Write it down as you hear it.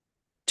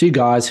Two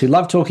guys who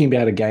love talking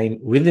about a game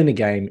within a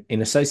game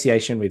in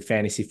association with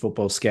Fantasy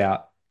Football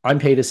Scout. I'm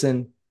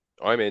Peterson,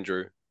 I'm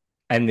Andrew.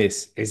 and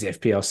this is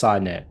FPL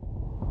SideNet.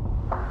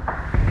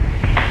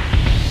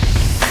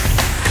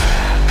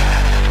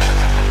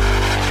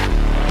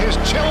 Here's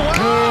Chilwell.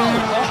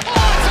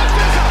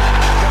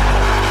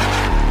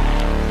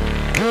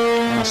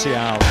 Oh, it's a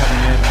Martial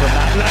coming in from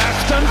that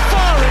left and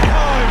firing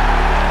home.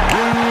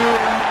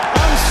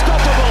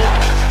 Unstoppable.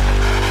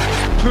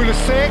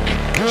 Pulisic.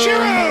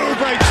 Giroud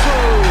breaks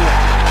through.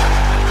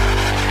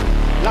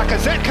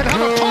 Lacazette can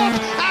have a pop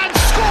and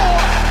score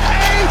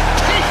a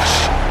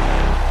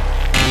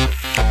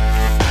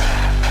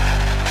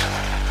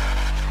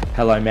peach.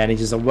 Hello,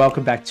 managers, and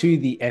welcome back to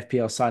the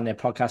FPL SideNet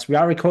podcast. We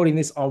are recording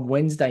this on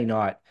Wednesday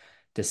night,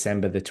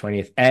 December the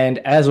 20th. And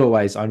as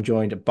always, I'm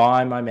joined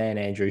by my man,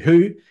 Andrew,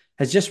 who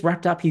has just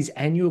wrapped up his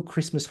annual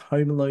Christmas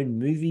Home Alone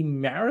movie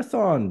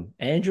marathon.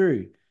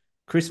 Andrew,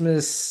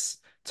 Christmas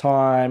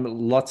time,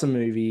 lots of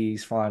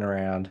movies flying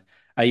around.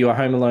 Are you a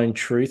Home Alone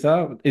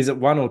truther? Is it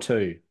one or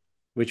two?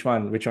 Which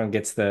one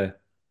gets the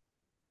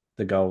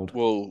gold?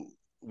 Well,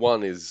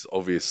 one is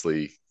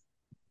obviously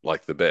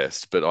like the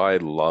best, but I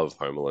love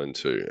Home Alone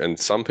 2, and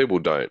some people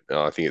don't. And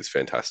I think it's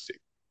fantastic.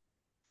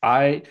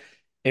 I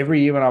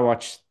every year when I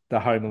watch the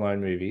Home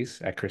Alone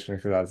movies at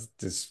Christmas, because that's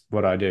just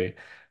what I do.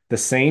 The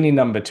scene in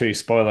number two,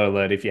 spoiler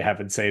alert, if you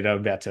haven't seen it, I'm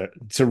about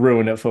to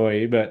ruin it for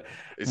you. But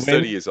It's 30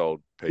 when years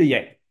old,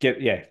 Pete.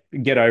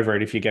 get over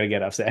it if you're gonna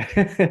get upset.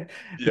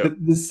 Yep.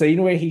 The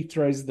scene where he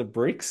throws the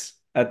bricks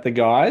at the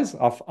guys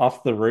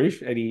off the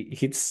roof and he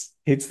hits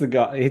the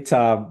guy hits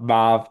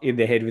Marv in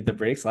the head with the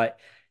bricks. Like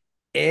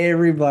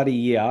everybody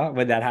here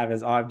when that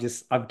happens,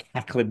 I'm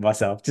cackling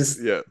myself.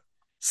 Just Yeah. Yeah.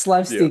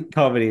 slapstick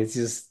comedy. It's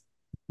just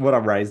what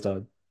I'm raised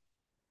on.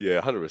 Yeah,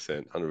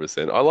 100%,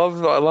 100%. I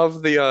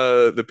love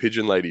the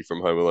pigeon lady from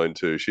Home Alone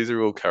 2. She's a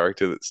real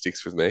character that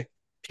sticks with me.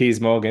 Piers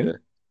Yeah. Morgan.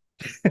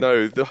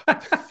 No,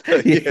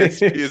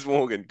 yes, Yeah. Piers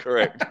Morgan,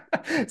 correct.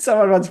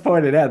 Someone once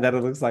pointed out that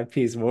it looks like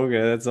Piers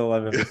Morgan. That's all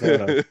I've ever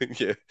thought of.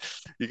 Yeah.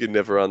 You can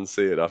never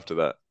unsee it after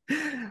that.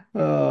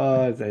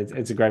 Oh,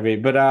 it's a great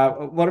movie.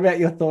 But what about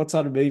your thoughts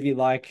on a movie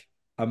like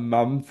A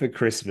Mum for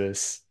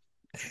Christmas?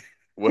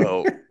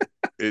 Well,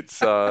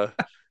 It's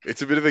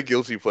it's a bit of a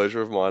guilty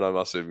pleasure of mine, I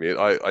must admit.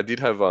 I did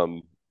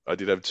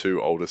have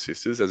two older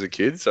sisters as a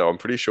kid, so I'm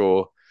pretty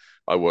sure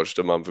I watched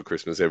A Mum for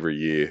Christmas every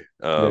year.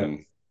 Yeah.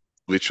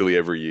 Literally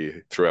every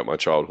year throughout my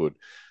childhood.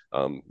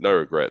 No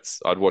regrets.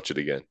 I'd watch it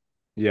again.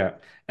 Yeah.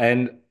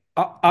 And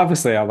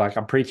obviously,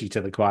 I'm preaching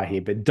to the choir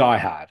here, but Die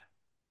Hard.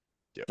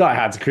 Yep. Die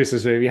Hard's a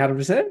Christmas movie,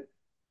 100%.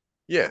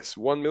 Yes,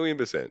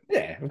 1,000,000%.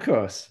 Yeah, of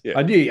course. Yeah.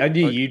 I knew I,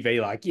 you'd be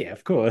like, yeah,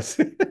 of course.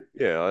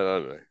 yeah, I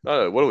don't know. I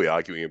don't know. What are we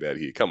arguing about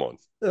here? Come on.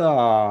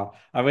 Oh,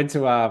 I went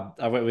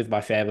with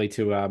my family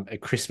to a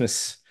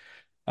Christmas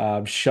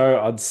show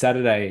on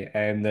Saturday,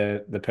 and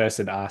the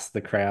person asked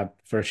the crowd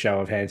for a show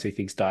of hands who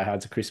thinks Die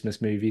Hard's a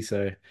Christmas movie.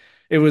 So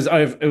it was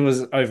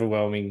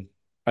overwhelmingly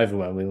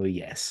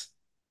yes.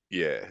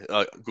 Yeah.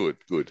 Good,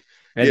 good.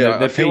 And Yeah,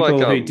 I feel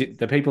like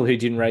the people who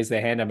didn't raise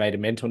their hand, I made a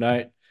mental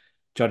note,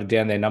 jotted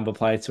down their number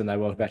plates when they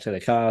walked back to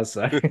their cars.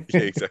 So yeah,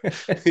 exactly.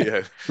 Yeah,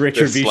 they've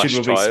retribution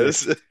will slashed be tires.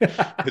 swift.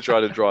 They try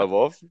to drive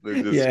off.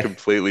 They're just Yeah.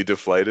 completely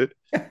deflated.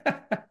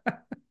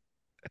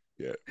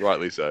 Yeah,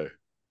 rightly so.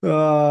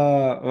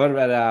 What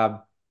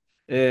about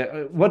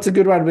what's a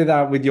good one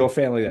with your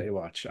family that you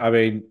watch? I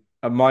mean,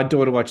 my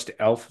daughter watched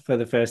Elf for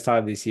the first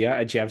time this year,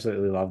 and she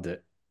absolutely loved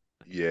it.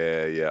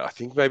 Yeah, yeah. I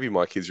think maybe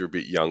my kids are a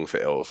bit young for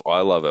Elf. I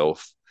love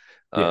Elf.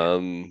 Yeah.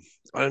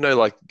 I don't know,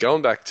 like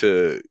going back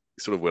to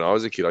sort of when I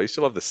was a kid, I used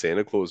to love the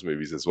Santa Claus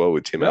movies as well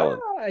with Tim Allen.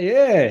 Ah,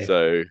 yeah.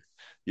 So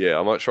yeah,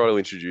 I might try to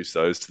introduce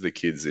those to the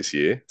kids this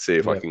year. See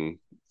if I Yeah. can,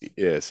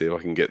 yeah, see if I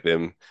can get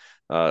them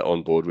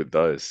on board with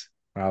those.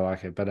 I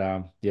like it. But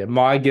yeah,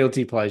 my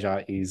guilty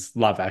pleasure is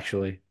Love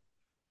Actually.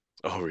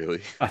 Oh,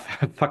 really? I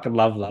fucking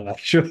love Love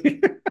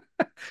Actually.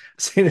 I've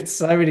seen it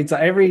so many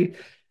times.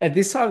 At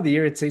this time of the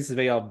year, it seems to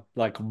be on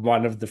like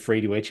one of the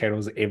free to air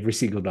channels every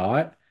single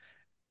night.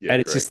 Yeah,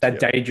 And it's just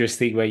correct. that Yep. dangerous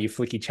thing where you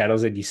flick your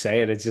channels and you see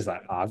it. It's just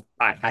like, oh,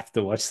 I have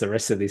to watch the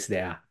rest of this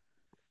now.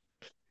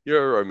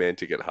 You're a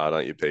romantic at heart,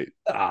 aren't you, Pete?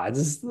 I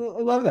just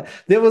love that.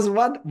 There was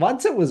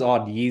once it was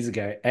on years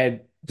ago,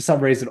 and for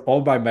some reason,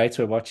 all my mates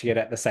were watching it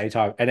at the same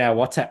time, and our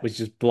WhatsApp was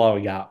just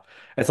blowing up.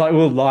 It's like we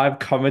were live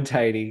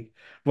commentating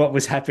what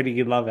was happening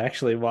in Love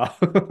Actually while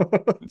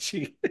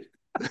watching it.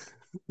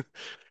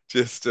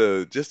 Just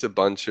a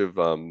bunch of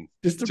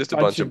Just a just a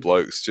bunch bunch of of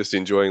blokes just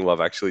enjoying Love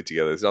Actually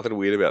together. There's nothing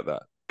weird about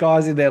that.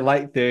 guys in their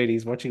late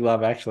 30s watching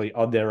Love Actually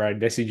on their own,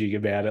 messaging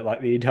about it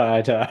like the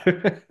entire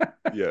time.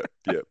 Yeah,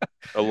 yeah.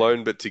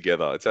 Alone but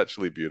together. It's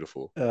actually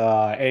beautiful.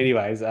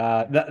 Anyways,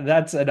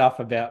 that's enough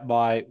about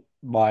my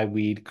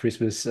weird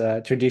Christmas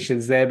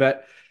traditions there.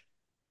 But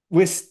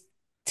we're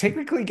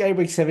technically Game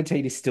Week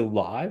 17 is still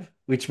live,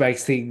 which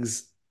makes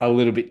things a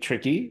little bit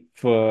tricky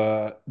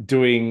for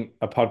doing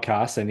a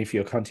podcast and if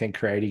you're content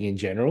creating in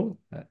general.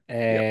 Yep.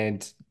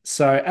 And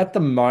so at the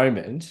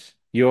moment,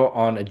 you're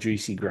on a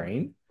juicy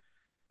green,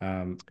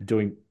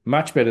 doing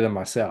much better than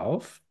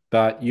myself.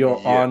 but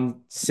you're Yeah.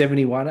 on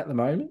 71 at the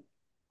moment.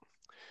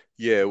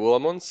 Yeah, well,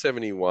 I'm on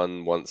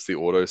 71 once the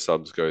auto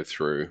subs go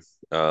through,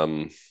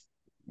 um,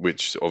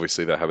 which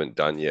obviously they haven't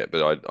done yet.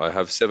 But I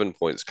have 7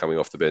 points coming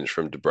off the bench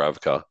from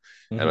Dubravka,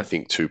 and I Hmm.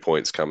 think 2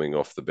 points coming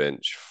off the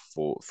bench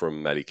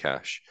from Matty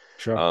Cash.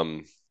 Sure.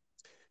 Um,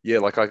 yeah,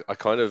 like I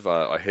kind of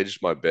I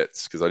hedged my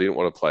bets because I didn't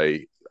want to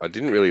play. I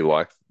didn't really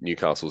like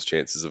Newcastle's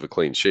chances of a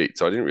clean sheet,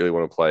 so I didn't really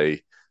want to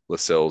play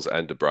Lascelles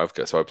and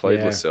Dubravka. So I played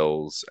Yeah.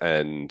 Lascelles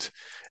and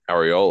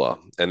Areola,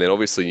 and then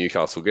obviously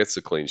Newcastle gets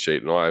a clean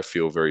sheet, and I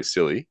feel very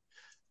silly.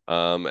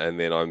 And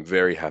then I'm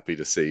very happy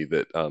to see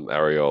that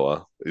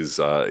Areola is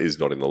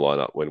not in the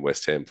lineup when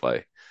West Ham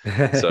play.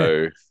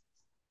 So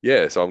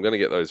yeah, so I'm going to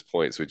get those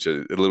points, which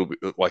are a little bit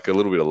like a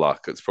little bit of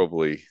luck. It's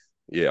probably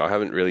yeah, I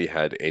haven't really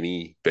had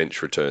any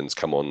bench returns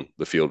come on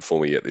the field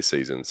for me yet this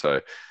season,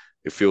 so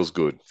it feels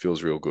good,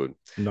 feels real good.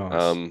 Nice.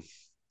 Um,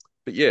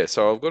 but yeah,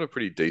 so I've got a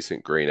pretty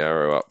decent green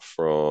arrow up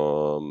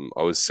from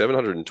I was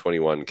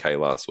 721k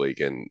last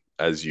week, and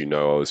as you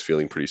know, I was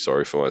feeling pretty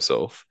sorry for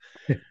myself.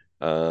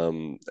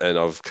 And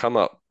I've come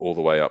up all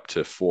the way up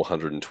to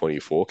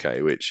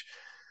 424k, which,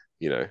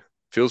 you know,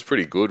 feels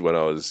pretty good when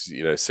I was,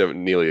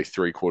 nearly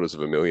three-quarters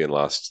of a million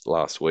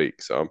last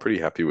week. So I'm pretty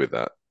happy with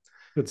that.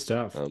 Good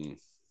stuff. Um,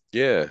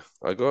 yeah,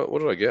 I got what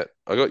did I get?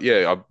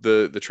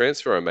 The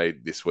transfer I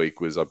made this week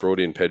was I brought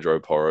in Pedro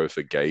Porro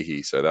for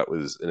Gahey, so that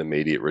was an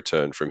immediate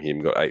return from him.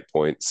 Got 8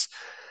 points.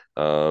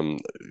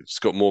 It's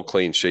got more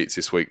clean sheets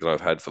this week than I've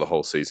had for the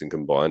whole season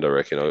combined. I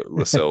reckon.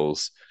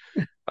 Lascelles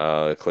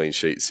clean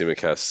sheet,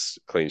 Simicast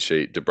clean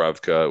sheet,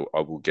 Dubravka I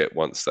will get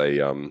once they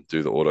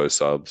do the auto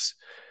subs.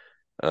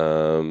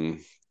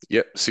 Um,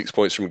 yep, 6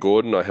 points from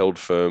Gordon. I held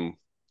firm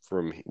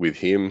with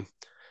him.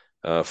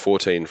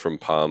 14 from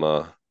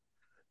Palmer,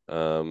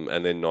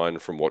 and then 9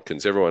 from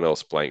Watkins. Everyone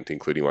else blanked,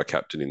 including my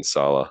captain in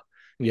Salah.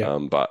 Yeah.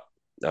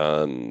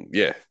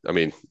 Yeah, I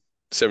mean,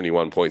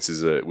 71 points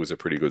was a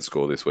pretty good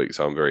score this week,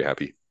 so I'm very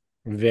happy.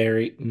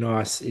 Very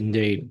nice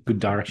indeed. Good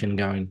direction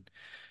going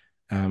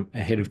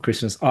ahead of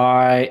Christmas.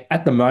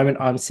 At the moment,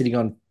 I'm sitting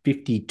on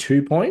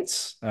 52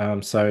 points.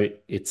 So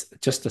it's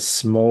just a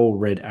small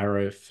red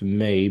arrow for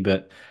me,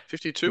 but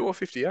 52 or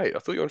 58? I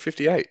thought you were on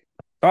 58.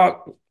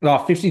 oh, no,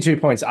 52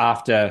 points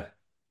after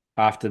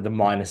the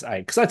 -8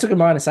 because I took a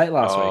 -8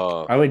 last week.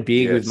 Oh, I went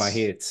big with my yes.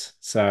 hits.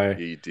 So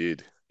Yeah, you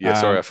did. Yeah,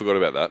 sorry, I um, forgot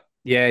about that.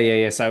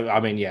 yeah. So I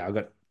mean, yeah,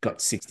 I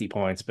got 60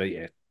 points, but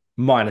yeah,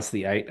 minus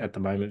the 8 at the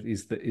moment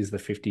is the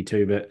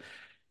 52. But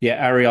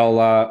yeah,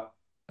 Ariola.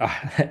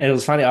 It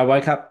was funny. I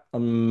woke up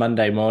on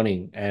Monday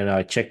morning and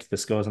I checked the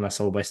scores and I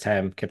saw West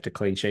Ham kept a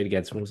clean sheet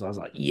against Wolves. I was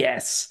like,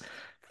 yes,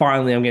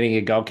 finally I'm getting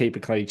a goalkeeper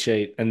clean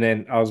sheet. And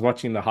then I was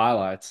watching the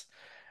highlights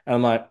and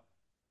I'm like,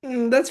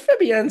 that's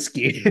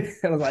Fabianski.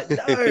 And I was like,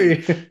 no,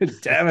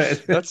 damn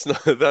it. That's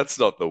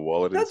not the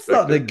wallet That's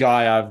not the inspector.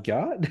 guy I've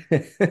got.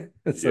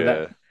 So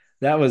Yeah.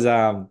 that was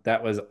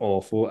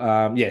awful.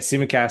 Yeah,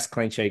 Simicast,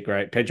 clean sheet,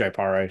 great. Pedro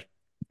Porro.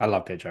 I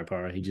love Pedro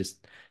Porro. He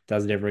just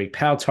does it every week.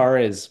 Pau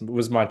Torres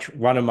was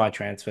one of my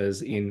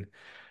transfers in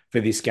for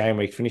this game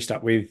week. Finished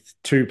up with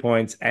 2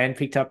 points and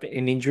picked up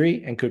an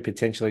injury and could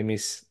potentially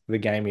miss the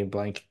game in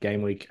blank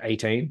game week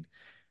 18,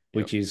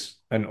 Yep. which is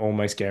an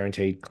almost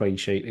guaranteed clean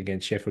sheet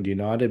against Sheffield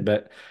United.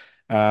 But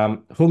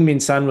Heung-min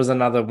Son was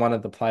another one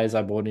of the players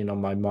I bought in on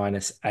my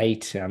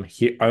 -8.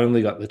 He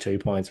only got the 2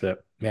 points,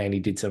 but man, he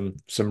did some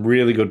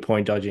really good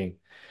point dodging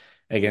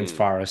against Mm.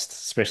 Forest,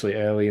 especially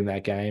early in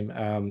that game.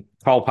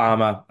 Cole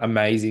Palmer,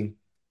 amazing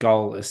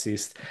goal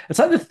assist. It's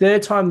like the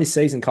third time this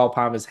season Cole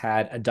Palmer's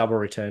had a double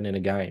return in a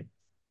game.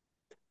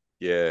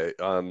 Yeah.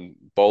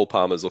 Bowl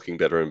Palmer's looking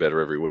better and better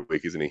every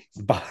week, isn't he?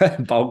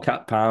 Bowl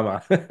cut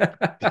Palmer.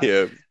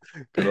 Yeah.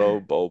 Good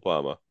old Bowl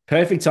Palmer.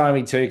 Perfect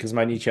timing too, because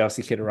my new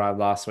Chelsea kid arrived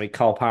last week.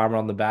 Cole Palmer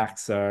on the back,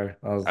 so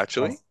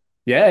Actually?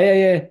 yeah,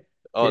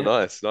 Oh, yeah,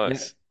 nice, yeah.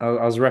 nice. I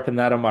was repping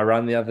that on my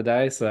run the other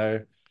day,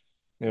 so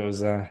it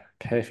was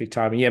perfect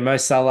timing. Yeah, Mo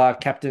Salah,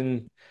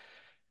 captain,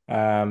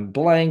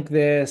 blank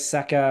there.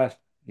 Saka,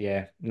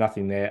 yeah,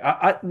 nothing there.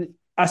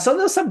 I saw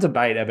there was some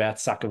debate about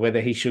Saka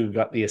whether he should have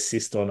got the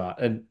assist or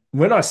not, and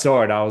when I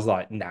saw it, I was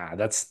like, nah,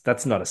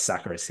 that's not a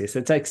Saka assist.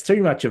 It takes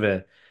too much of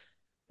a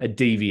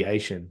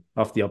deviation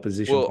off the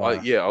opposition Well,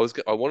 player.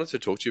 I wanted to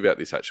talk to you about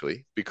this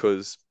actually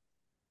because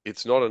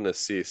it's not an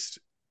assist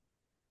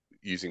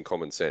using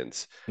common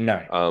sense.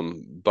 No,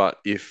 Um, but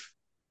if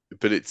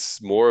but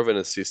it's more of an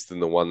assist than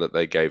the one that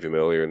they gave him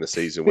earlier in the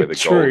season where the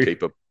true.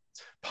 goalkeeper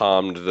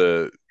palmed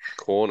the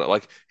corner.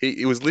 Like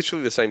it was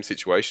literally the same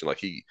situation. Like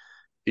he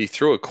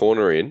threw a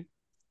corner in,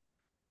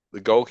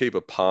 the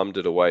goalkeeper palmed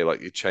it away like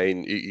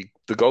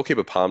the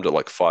goalkeeper palmed it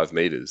like 5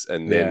 meters,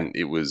 and Yeah, then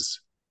it was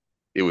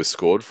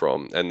scored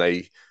from, and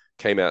they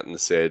came out and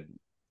said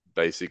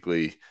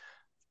basically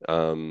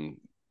um,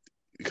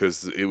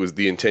 because it was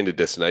the intended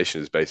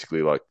destination is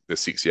basically like the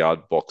 6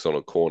 yard box on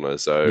a corner.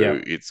 yeah,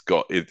 So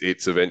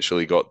it's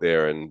eventually got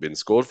there and been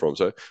scored from.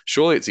 So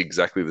surely it's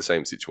exactly the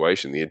same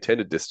situation. The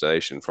intended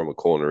destination from a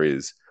corner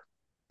is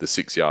the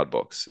 6 yard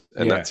box.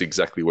 And yeah. that's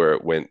exactly where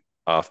it went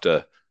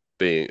after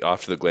being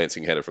after the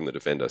glancing header from the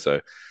defender.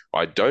 So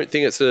I don't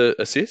think it's a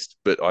assist,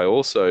 but I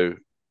also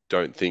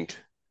don't think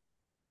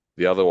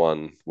the other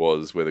one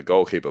was where the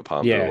goalkeeper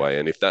palmed it Yeah, away.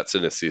 And if that's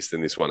an assist,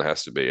 then this one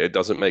has to be. It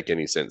doesn't make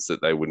any sense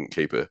that they wouldn't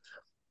keep it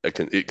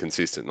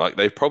consistent. Like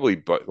they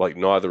probably like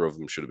neither of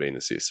them should have been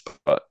assists.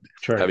 But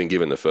true. having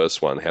given the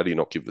first one, how do you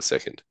not give the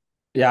second?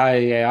 Yeah,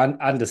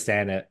 I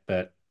understand it,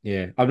 but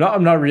yeah, I'm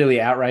not really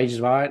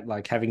outraged by it.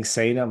 Like having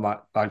seen him,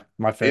 like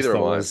my first Either am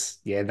thought I. was,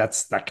 yeah,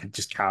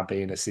 just can't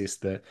be an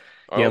assist. But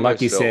I yeah, like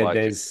almost you felt said, like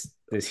there's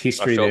I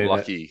history felt there that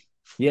lucky.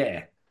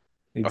 yeah,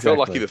 I felt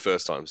lucky the exactly.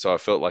 first time, so I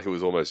felt like it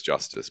was almost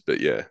justice. But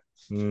yeah,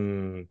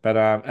 But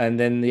and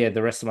then yeah,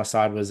 the rest of my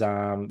side was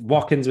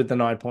Watkins with the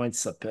 9 points,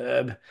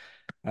 superb.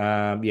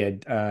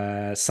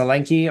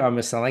 Solanke, I'm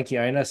a Solanke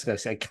owner, so I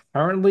say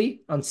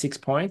currently on 6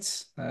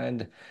 points,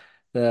 and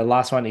the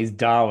last one is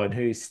Darwin,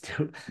 who's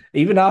still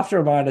even after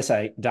a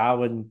 -8,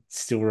 Darwin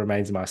still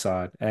remains my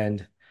side,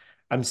 and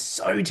I'm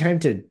so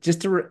tempted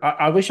just to.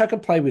 I wish I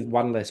could play with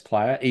one less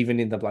player, even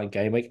in the blank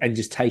game week, and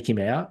just take him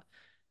out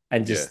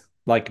and yeah. just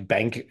like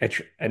bank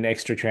an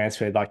extra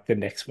transfer like the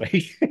next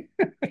week.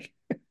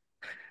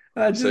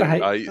 So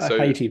I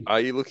hate him. are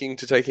you looking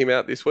to take him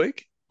out this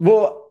week?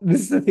 Well,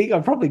 this is the thing. I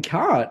probably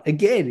can't.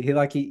 Again,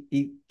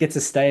 he gets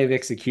a stay of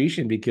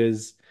execution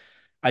because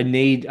I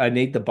need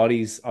the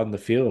bodies on the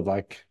field.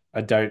 Like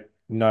I don't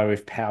know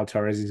if Pau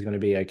Torres is going to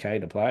be okay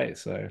to play.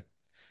 So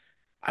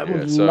I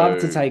would Yeah.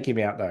 love to take him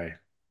out though.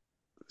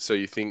 So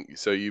you think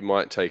you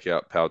might take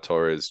out Pau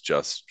Torres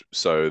just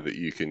so that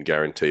you can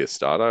guarantee a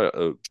starter,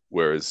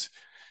 whereas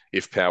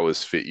if Pau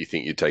was fit, you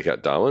think you'd take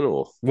out Darwin,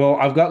 or Well,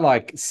 I've got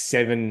like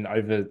 7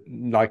 over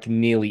like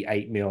nearly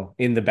 8 mil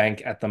in the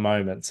bank at the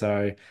moment.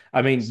 So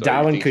I mean, so you're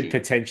Darwin could thinking,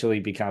 potentially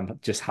become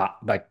just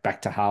like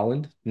back to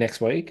Haaland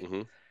next week.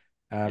 hmm,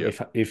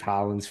 yep. If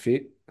Haaland's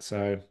fit.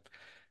 So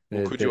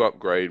Well, could you the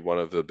upgrade one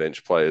of the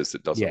bench players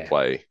that doesn't yeah.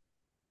 play,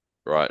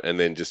 right, and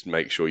then just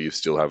make sure you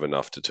still have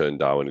enough to turn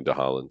Darwin into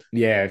Haaland?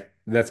 Yeah,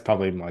 that's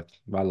probably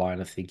my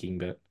line of thinking,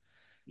 but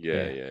Yeah,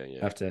 yeah, yeah,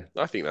 yeah. have to.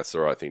 I think that's the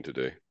right thing to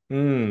do.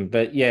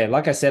 But yeah,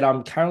 like I said,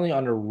 I'm currently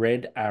on a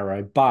red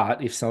arrow.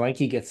 But if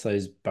Solanke gets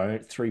those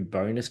 3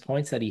 bonus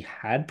points that he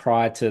had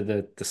prior to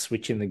the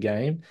switch in the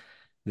game,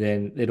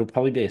 then it'll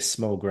probably be a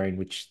small green,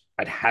 which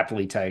I'd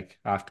happily take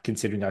after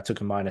considering I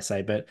took a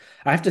 -8. But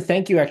I have to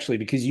thank you actually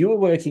because you were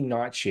working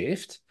night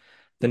shift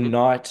the Hmm.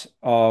 night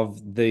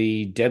of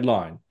the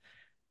deadline.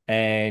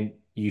 And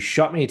you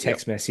shot me a Yep.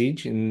 text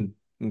message, and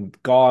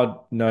God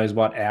knows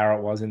what hour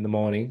it was in the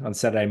morning on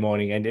Saturday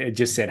morning, and it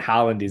just said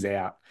Haaland is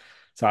out.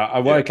 So I Yeah.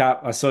 woke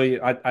up, I saw you.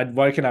 I'd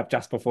woken up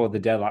just before the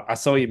deadline. I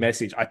saw your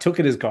message. I took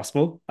it as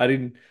gospel. I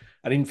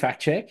didn't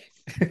fact check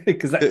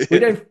because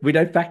we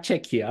don't fact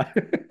check here.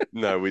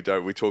 No, we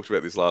don't. We talked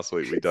about this last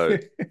week. We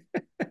don't.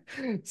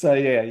 So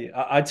yeah,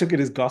 I took it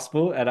as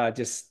gospel, and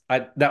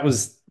that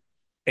was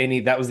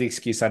the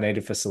excuse I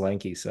needed for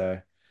Solanke. So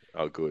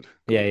Oh, good,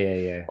 yeah, good. yeah,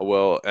 yeah,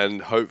 Well,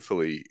 and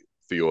hopefully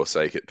for your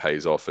sake it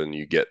pays off and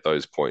you get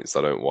those points.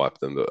 I don't wipe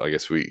them, but I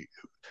guess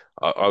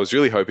I was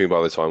really hoping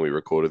by the time we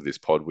recorded this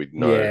pod we'd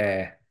know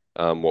yeah.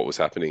 what was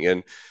happening.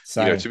 And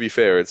Same. to be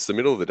fair, it's the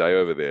middle of the day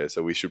over there,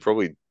 so we should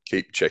probably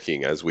keep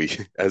checking as we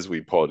as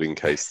we pod in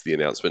case the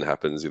announcement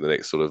happens in the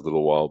next sort of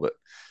little while. But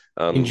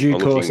In due I'm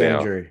looking course, now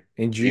Andrew.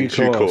 In in due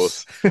due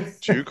course. course.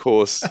 Due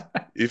course.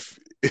 If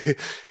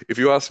if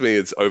you ask me,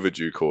 it's over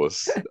due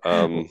course.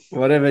 So,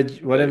 Whenever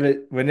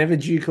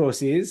due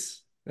course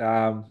is,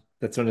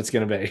 that's when it's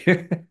going to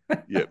be.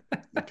 yep.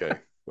 Okay.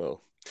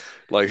 Well,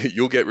 like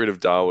you'll get rid of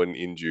Darwin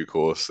in due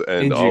course,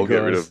 and In due I'll get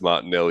rid of course.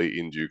 Martinelli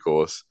in due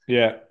course,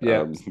 Yeah,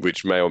 yeah.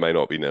 which may or may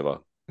not be never.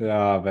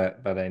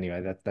 But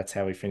anyway, that's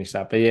how we finished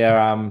up. But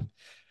yeah,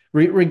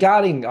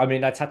 regarding, I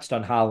mean, I touched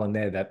on Haaland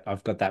there that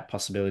I've got that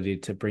possibility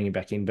to bring him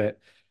back in. But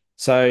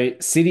so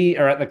City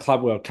are at the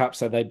Club World Cup,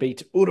 so they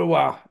beat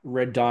Urawa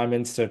Red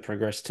Diamonds to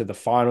progress to the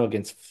final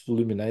against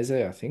Fluminense,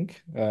 I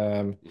think.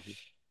 Mhm.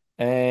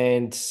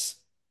 And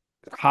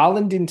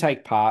Haaland didn't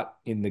take part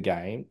in the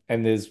game,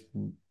 and there's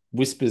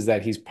whispers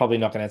that he's probably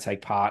not going to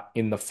take part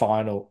in the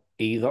final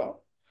either,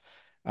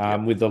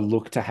 Yep. with the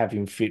look to have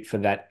him fit for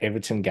that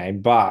Everton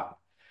game. But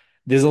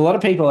there's a lot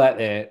of people out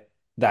there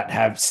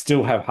that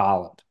still have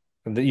Haaland.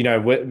 And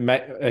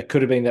it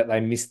could have been that they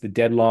missed the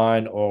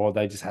deadline or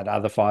they just had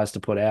other fires to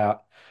put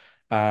out.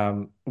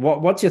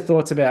 What's your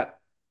thoughts about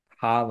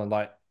Haaland?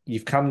 Like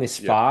you've come this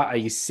Yep. far, are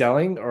you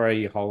selling or are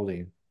you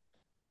holding?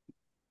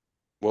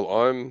 Well,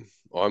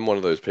 I'm one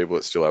of those people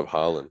that still have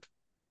Haaland,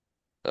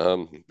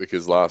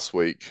 because last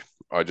week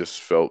I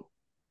just felt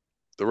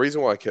the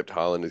reason why I kept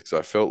Haaland is because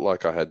I felt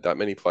like I had that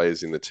many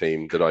players in the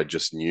team that I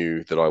just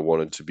knew that I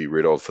wanted to be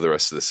rid of for the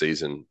rest of the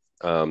season.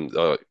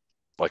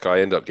 Like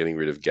I ended up getting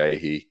rid of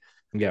Gahey.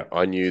 Yeah.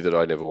 I knew that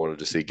I never wanted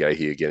to see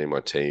Gahey again in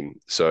my team.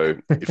 So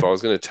if I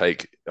was going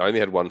to I only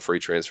had one free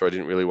transfer. I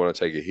didn't really want to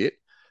take a hit.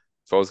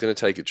 If I was going to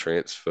take a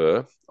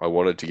transfer, I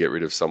wanted to get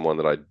rid of someone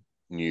that I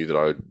knew that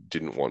I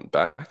didn't want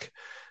back.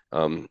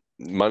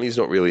 money's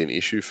not really an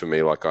issue for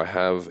me. Like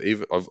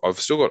I've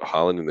still got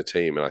Haaland in the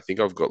team, and I think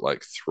I've got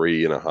like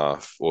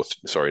 3.5 or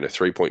sorry, no,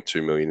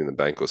 3.2 million in the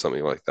bank or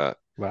something like that.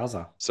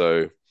 Wowza.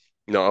 So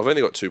no, I've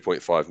only got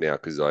 2.5 now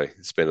because I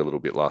spent a little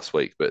bit last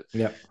week, but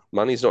Yep.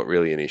 money's not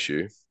really an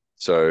issue.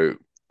 So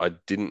I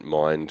didn't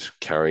mind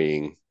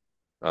carrying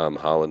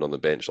Haaland on the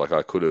bench. Like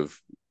I could have,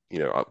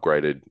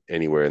 upgraded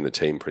anywhere in the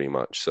team pretty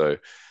much. So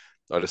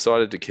I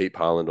decided to keep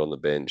Haaland on the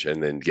bench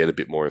and then get a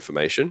bit more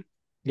information.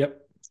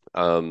 Yep.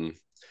 Um,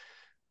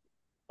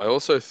 I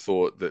also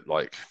thought that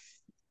like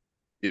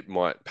it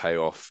might pay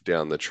off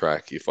down the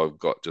track if I've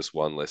got just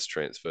one less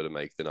transfer to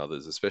make than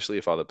others, especially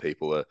if other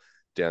people are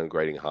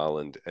downgrading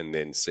Haaland and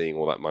then seeing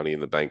all that money in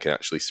the bank and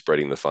actually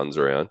spreading the funds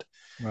around,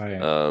 Oh,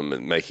 yeah.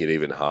 and making it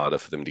even harder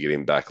for them to get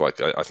him back. Like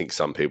I think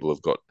some people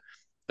have got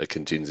a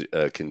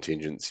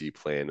contingency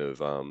plan of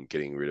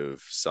getting rid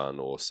of Son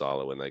or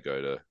Salah when they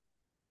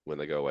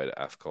go away to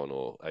AFCON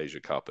or Asia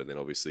Cup, and then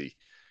obviously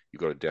you've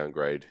got to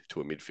downgrade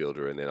to a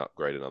midfielder and then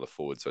upgrade another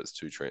forward, so it's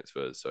two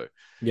transfers. So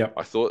Yep.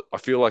 I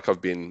feel like I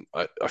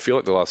feel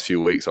like the last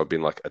few weeks I've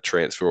been like a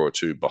transfer or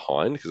two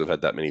behind because I've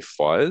had that many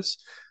fires.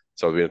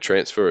 So I've been a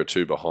transfer or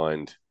two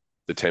behind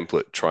the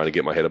template trying to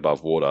get my head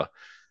above water.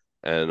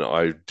 And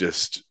I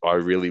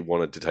really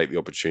wanted to take the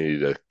opportunity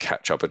to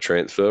catch up a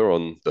transfer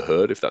on the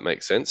herd, if that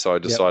makes sense. So I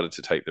Yep. decided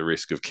to take the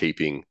risk of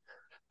keeping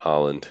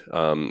Haaland.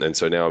 And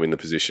so now I'm in the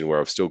position where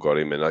I've still got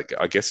him. And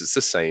I guess it's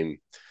the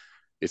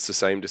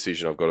same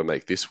decision I've got to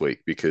make this week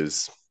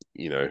because,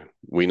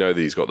 we know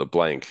that he's got the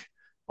blank.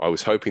 I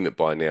was hoping that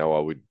by now I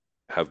would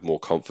have more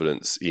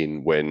confidence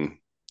in when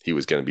he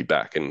was going to be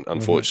back. And Hmm.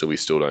 unfortunately, we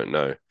still don't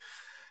know.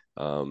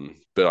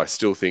 But I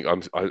still think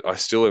I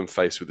still am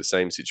faced with the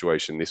same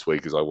situation this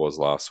week as I was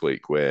last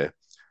week, where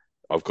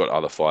I've got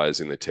other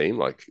fires in the team.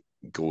 Like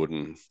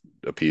Gordon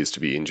appears to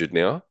be injured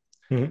now.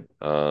 Hmm.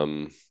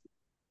 Um,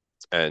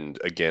 and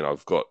again,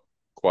 I've got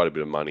quite a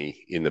bit of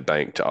money in the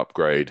bank to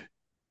upgrade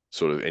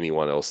sort of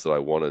anyone else that I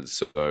wanted.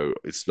 So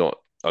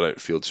I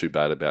don't feel too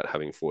bad about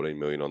having 14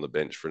 million on the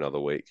bench for another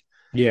week.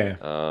 Yeah.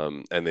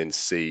 And then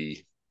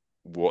see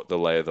what the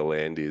lay of the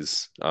land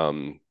is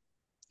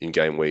in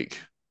game week.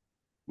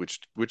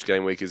 Which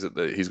game week is it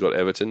that he's got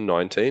Everton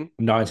 19?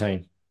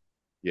 19.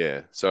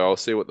 Yeah. So I'll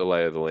see what the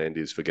lay of the land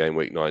is for game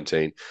week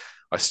 19.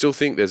 I still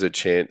think there's a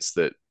chance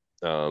that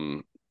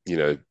um, you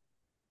know,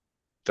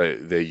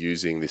 they're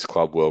using this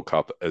Club World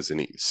Cup as an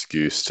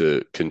excuse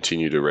to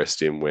continue to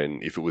rest him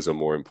when if it was a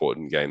more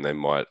important game, they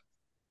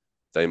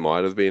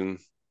might have been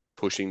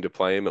pushing to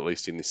play him at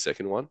least in this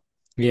second one.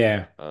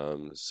 Yeah.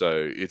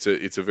 So it's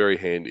a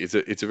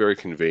very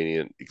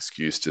convenient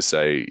excuse to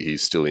say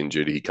he's still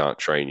injured, he can't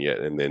train yet,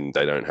 and then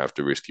they don't have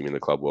to risk him in the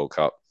Club World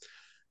Cup.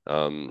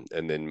 And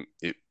then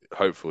it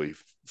hopefully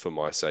for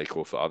my sake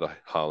or for other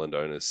Haaland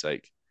owners'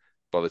 sake,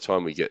 by the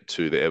time we get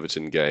to the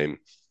Everton game,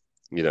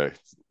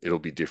 it'll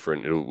be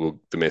different.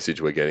 The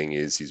message we're getting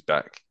is he's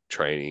back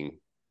training.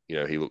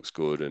 He looks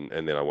good, and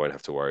then I won't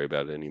have to worry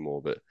about it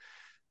anymore. But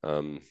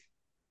um,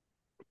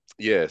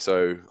 yeah,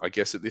 so I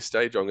guess at this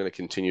stage I'm going to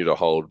continue to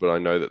hold, but I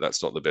know that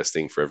that's not the best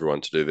thing for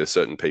everyone to do. There's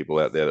certain people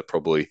out there that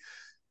probably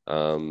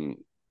um,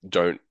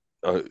 don't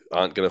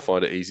aren't going to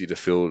find it easy to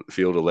field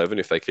 11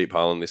 if they keep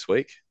Haaland this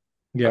week.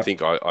 I Yep.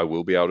 think I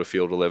will be able to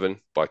field 11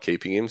 by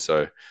keeping him.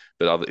 So,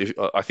 but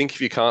I think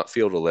if you can't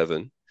field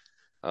 11,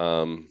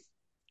 um,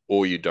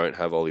 or you don't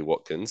have Ollie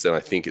Watkins, then I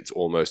think it's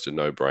almost a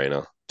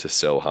no-brainer to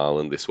sell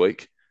Haaland this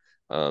week,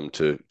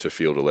 to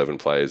field 11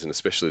 players, and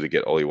especially to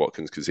get Ollie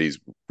Watkins because he's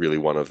really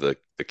one of the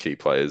key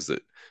players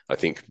that I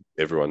think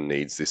everyone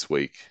needs this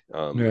week,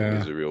 and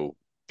is Yeah. a real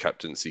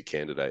captaincy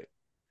candidate.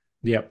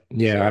 Yep.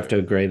 Yeah, I have So, to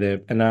agree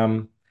there.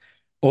 And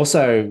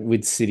also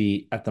with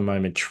City at the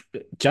moment,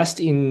 just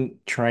in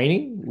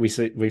training, we've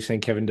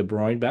seen Kevin De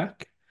Bruyne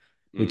back,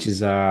 which mm,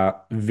 is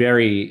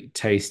very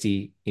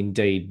tasty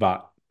indeed,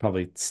 but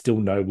probably still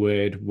no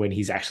word when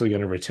he's actually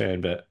going to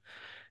return. But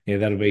yeah,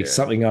 that'll be yeah,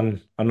 something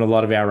on a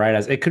lot of our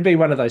radars. It could be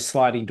one of those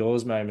sliding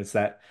doors moments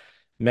that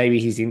maybe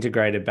he's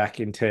integrated back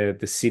into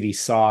the City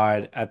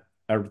side at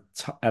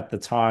the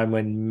time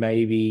when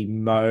maybe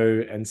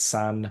Mo and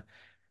Son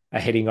are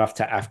heading off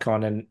to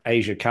AFCON and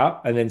Asia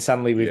Cup, and then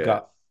suddenly we've yeah,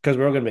 got because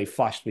we're all going to be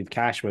flushed with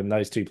cash when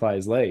those two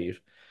players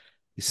leave.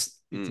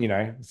 mm,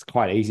 It's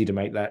quite easy to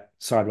make that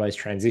sideways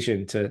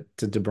transition to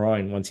De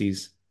Bruyne once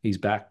he's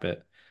back,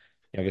 but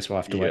yeah, I guess we'll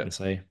have to wait yeah. and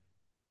see.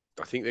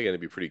 I think they're going to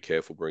be pretty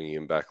careful bringing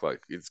him back.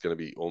 Like it's going to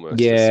be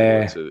almost as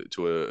similar Yeah, to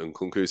a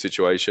Nkunku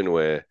situation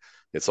where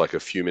it's like a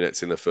few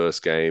minutes in the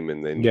first game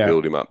and then yeah,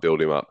 build him up,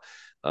 build him up.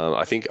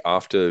 I think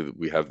after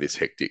we have this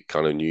hectic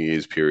kind of New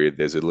Year's period,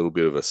 there's a little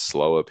bit of a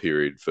slower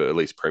period for at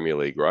least Premier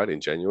League, right?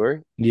 In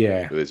January,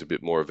 yeah, where there's a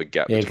bit more of a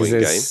gap yeah, because between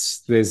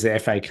games. there's the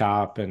FA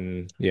Cup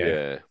and yeah.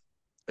 Yeah.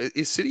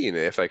 Is City in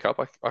the FA Cup?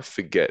 I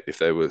forget if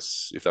they were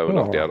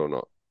knocked out Oh, or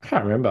not.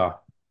 can't remember.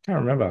 Can't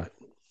remember.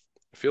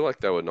 I feel like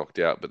they were knocked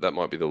out, but that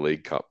might be the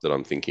League Cup that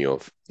I'm thinking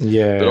of.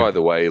 But Yeah,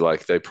 either way,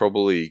 like they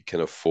probably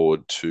can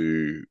afford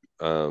to,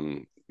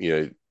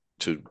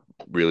 to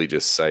really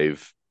just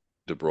save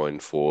De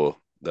Bruyne for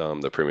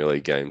the Premier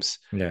League games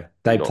Yeah.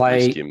 and not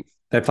risk him.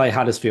 They play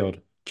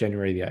Huddersfield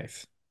January the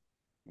 8th.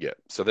 Yeah,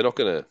 so they're not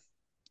going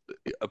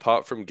to,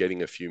 apart from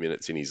getting a few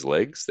minutes in his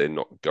legs, they're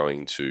not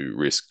going to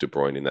risk De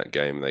Bruyne in that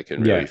game. They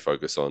can really Yeah.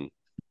 focus on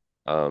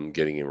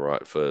getting him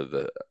right for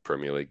the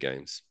Premier League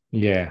games.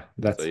 Yeah.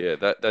 So yeah,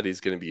 that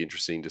is going to be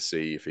interesting to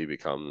see if he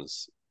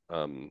becomes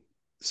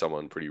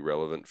someone pretty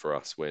relevant for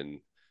us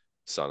when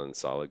Son and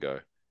Salah go.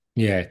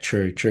 Yeah,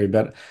 true, true.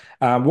 But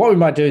what we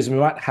might do is we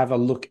might have a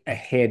look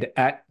ahead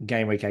at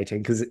game week 18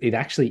 because it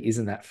actually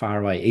isn't that far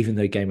away, even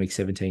though game week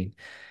 17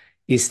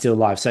 is still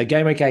live. So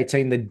game week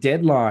 18, the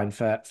deadline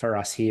for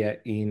us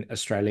here in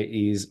Australia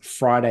is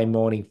Friday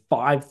morning,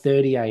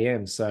 5:30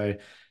 a.m. So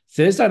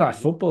Thursday night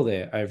football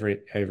there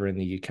over in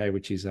the UK,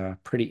 which is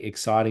pretty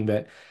exciting.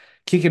 But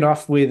kicking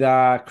off with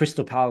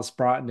Crystal Palace,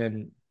 Brighton,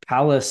 and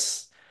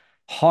Palace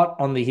hot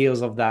on the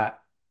heels of that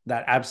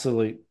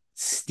absolute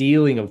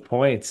stealing of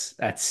points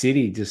at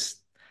City. Just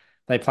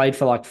they played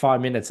for like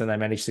 5 minutes and they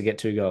managed to get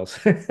 2 goals.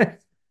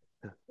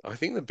 I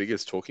think the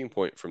biggest talking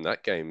point from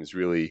that game is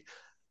really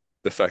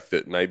the fact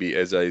that maybe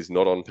Eze is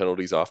not on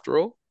penalties after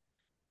all.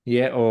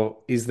 Yeah,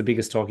 or is the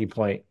biggest talking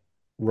point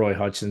Roy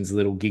Hodgson's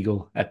little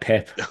giggle at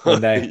Pep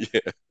when they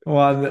Yeah,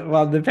 won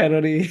the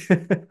penalty?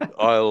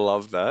 I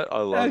love that. I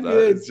How love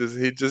that. good. It's just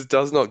he just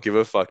does not give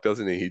a fuck,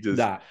 doesn't he? He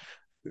just Nah.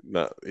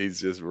 no,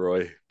 he's just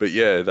Roy. But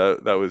yeah,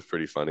 that was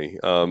pretty funny.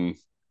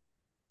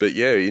 But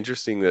yeah,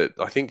 interesting that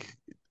I think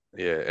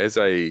yeah,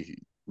 Eze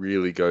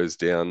really goes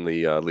down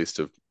the list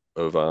of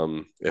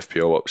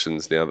FPL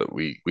options now that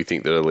we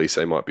think that Elise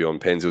might be on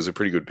pens. It was a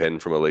pretty good pen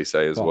from Elise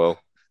as Oh,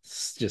 well.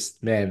 it's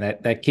just man,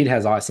 that kid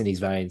has ice in his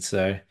veins.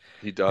 So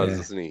He does, yeah.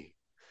 doesn't he?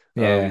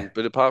 Yeah.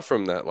 But apart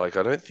from that, like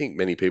I don't think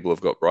many people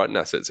have got Brighton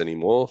assets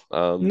anymore.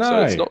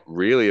 So it's No. not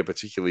really a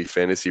particularly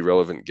fantasy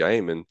relevant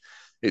game. And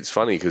it's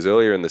funny because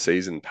earlier in the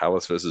season,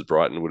 Palace versus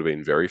Brighton would have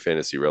been very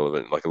fantasy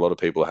relevant. Like a lot of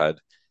people had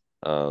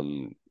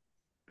um,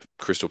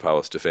 Crystal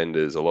Palace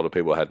defenders. A lot of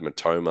people had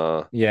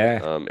Matoma,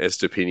 Yeah.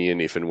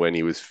 Estepinian, if and when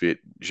he was fit,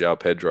 João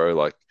Pedro.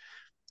 Like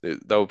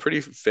they were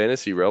pretty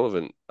fantasy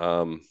relevant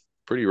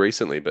pretty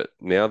recently, but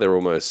now they're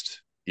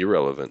almost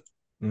irrelevant.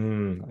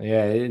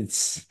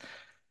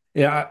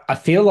 Yeah, I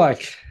feel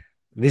like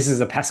this is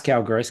a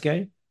Pascal Gross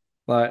game.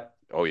 Like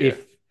Oh yeah,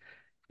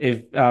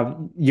 if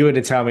you were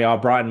to tell me, oh,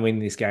 Brighton win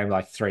this game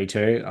like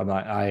 3-2, I'm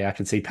like, I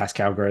can see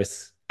Pascal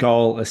Gross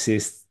goal,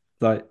 assist.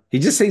 Like he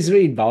just seems to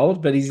be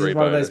involved, but he's just three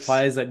one of those bonus.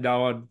 players that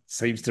no one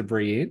seems to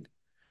bring in.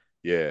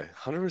 Yeah,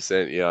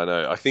 100%. Yeah, I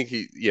know. I think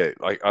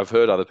like I've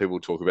heard other people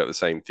talk about the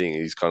same thing.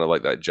 He's kind of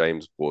like that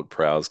James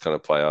Ward-Prowse kind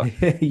of player.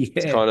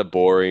 He's Yeah. kind of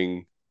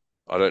boring.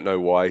 I don't know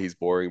why he's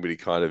boring, but he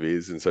kind of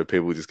is. And so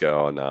people just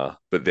go, oh, nah.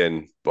 But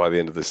then by the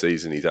end of the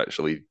season, he's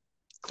actually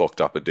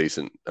clocked up a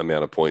decent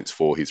amount of points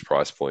for his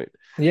price point.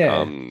 Yeah.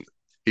 Um,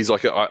 he's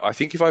like, I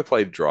think if I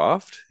played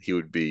draft, he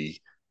would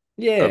be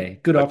Yeah.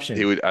 Good he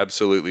option. would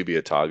absolutely be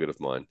a target of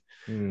mine.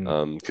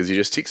 Mm. Because he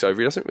just ticks over.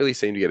 He doesn't really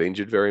seem to get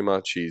injured very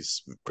much.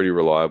 He's pretty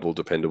reliable,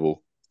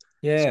 dependable.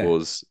 Yeah.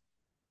 Scores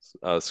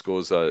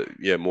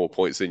yeah, more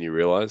points than you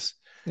realize.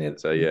 Yeah.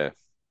 So yeah,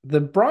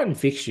 The Brighton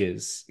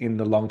fixtures in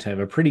the long term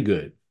are pretty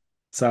good.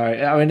 So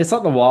I mean, it's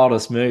not the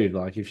wildest move.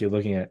 Like if you're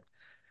looking at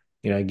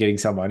getting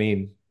someone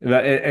in.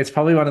 But it's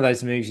probably one of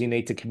those moves you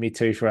need to commit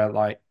to for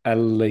like at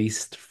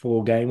least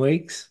 4 game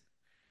weeks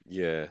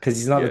yeah, because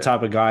he's not the yeah.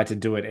 type of guy to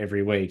do it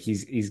every week.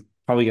 He's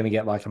probably going to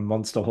get like a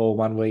monster haul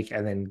one week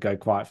and then go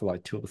quiet for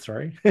like 2 or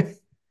 3.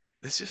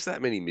 There's just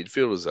that many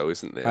midfielders though,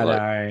 isn't there? I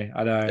Like, know,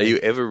 I are know. you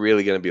ever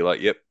really going to be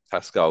like, yep,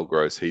 Pascal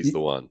Gross, he's the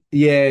one?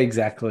 Yeah,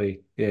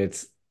 exactly. Yeah,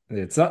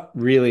 it's not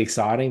really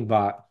exciting,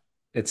 but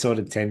it sort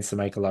of tends to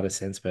make a lot of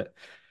sense. But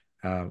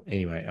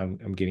anyway,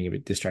 I'm getting a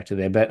bit distracted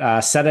there.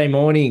 But Saturday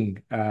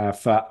morning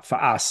for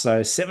us,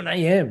 so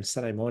 7 a.m.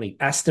 Saturday morning,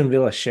 Aston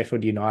Villa,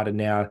 Sheffield United.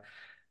 Now,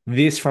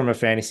 this from a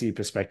fantasy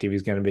perspective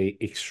is going to be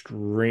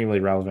extremely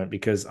relevant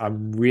because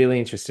I'm really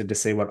interested to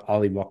see what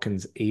Ollie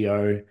Watkins'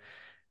 EO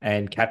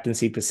and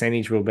captaincy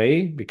percentage will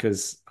be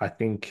because I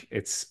think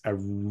it's a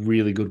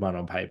really good one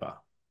on paper.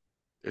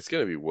 It's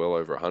going to be well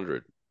over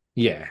 100,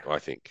 Yeah, I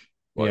think.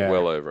 Like yeah.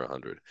 well over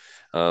 100.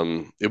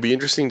 It'll be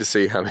interesting to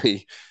see how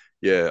many.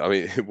 Yeah, I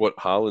mean, what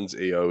Haaland's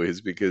EO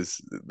is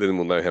because then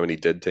we'll know how many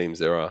dead teams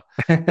there are.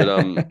 But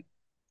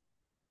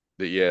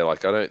but yeah,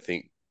 like I don't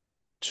think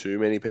too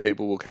many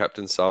people will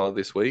captain Salah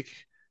this week.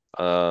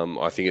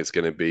 I think it's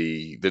going to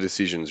be the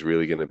decision's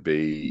really going to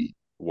be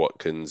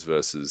Watkins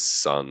versus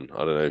Son.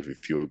 I don't know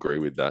if you agree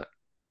with that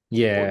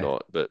or Yeah,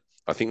 not, but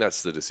I think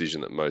that's the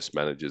decision that most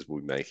managers will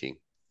be making.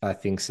 I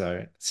think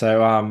so.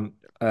 So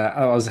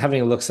I was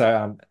having a look.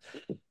 So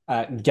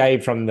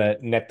Gabe from the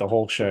Net the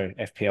Hawk Show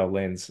FPL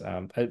Lens.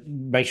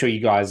 Make sure you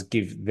guys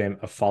give them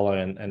a follow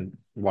and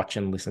watch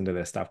and listen to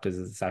their stuff because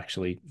it's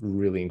actually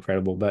really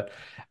incredible. But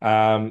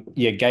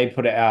yeah, Gabe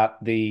put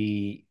out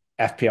the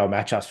FPL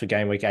matchups for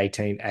game week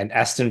 18, and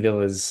Aston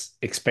Villa's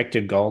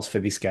expected goals for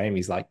this game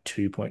is like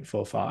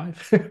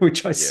 2.45,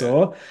 which I Yeah,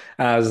 saw.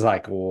 And I was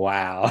like,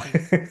 wow.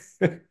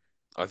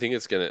 I think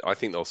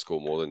they'll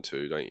score more than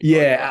two, don't you?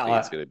 Like I think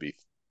it's Yeah, going to be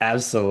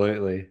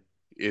absolutely.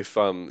 if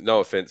no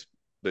offense,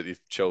 but if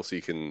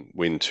Chelsea can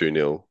win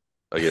 2-0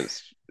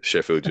 against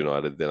Sheffield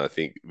United, then I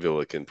think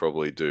Villa can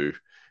probably do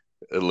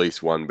at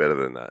least one better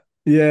than that.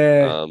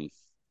 Yeah. Um,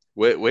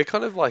 we're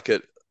kind of like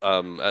at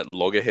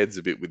loggerheads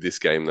a bit with this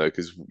game though,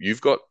 because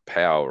you've got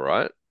Powell,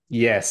 right?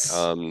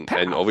 Yes.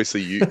 And Pow.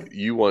 obviously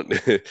you want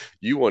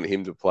you want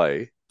him to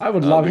play, I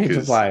would love him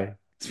to because play,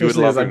 you would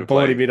especially as love I him to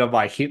bought him play. in on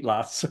my hit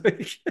last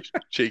week.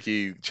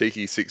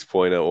 Cheeky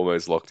 6-pointer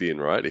almost locked in,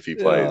 right? If he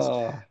plays.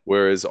 Oh,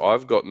 Whereas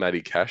I've got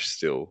Matty Cash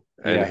still,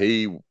 and yeah.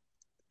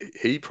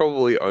 he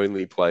probably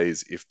only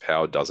plays if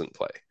Powell doesn't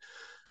play.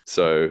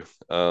 So,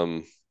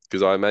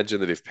 because I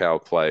imagine that if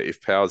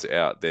Powell's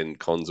out, then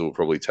Cons will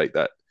probably take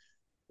that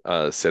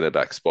centre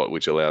back spot,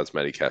 which allows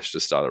Matty Cash to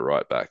start at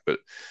right back. But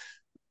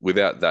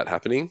without that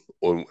happening,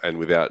 and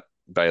without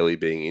Bailey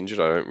being injured,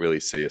 I don't really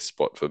see a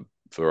spot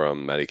for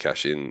Matty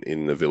Cash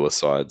in the Villa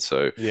side.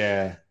 So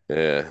Yeah.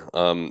 yeah,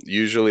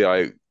 usually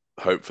I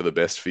hope for the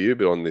best for you,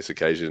 but on this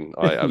occasion,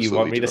 I You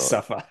want absolutely me do to not.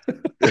 suffer?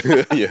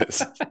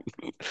 Yes,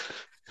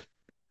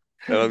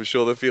 and I'm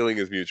sure the feeling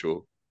is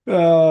mutual.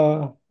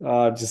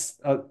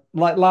 Just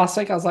like last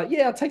week, I was like,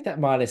 yeah, I'll take that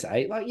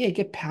 -8. Like, yeah,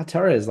 get Pau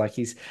Torres. Like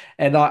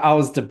and I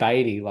was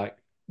debating like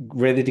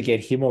whether to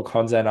get him or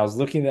Konza, and I was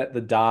looking at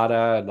the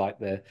data, like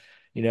the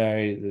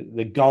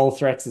goal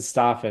threats and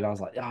stuff, and I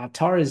was like,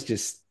 Torres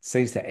just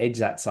seems to edge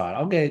that side.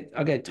 I'll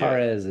get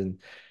Yeah, Torres, and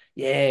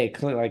yeah,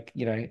 like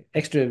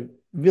extra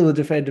Villa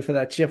defender for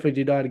that Sheffield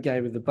United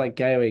game with the Blake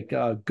Gawick.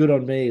 Oh, good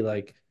on me.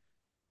 Like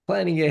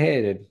planning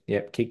ahead, and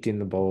yep, kicked in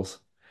the balls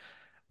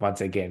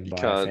once again you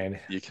by a can't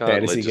you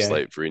can't fantasy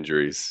game. legislate for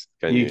injuries,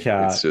 can You you?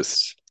 It's can't.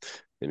 just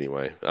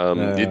anyway. Uh,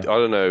 I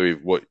don't know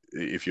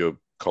if you're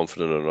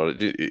confident or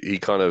not. He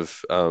kind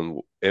of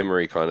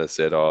Emery kind of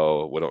said,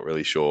 "Oh, we're not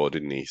really sure,"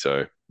 didn't he?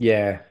 So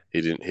yeah.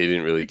 he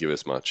didn't really give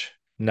us much.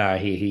 No,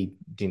 he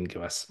didn't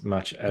give us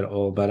much at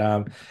all.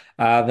 But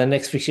the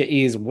next fixture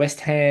is West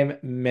Ham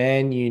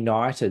Man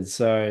United.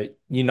 So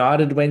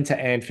United went to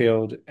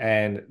Anfield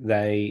and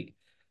they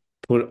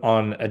put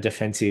on a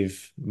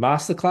defensive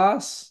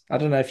masterclass. I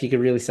don't know if you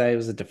could really say it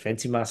was a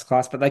defensive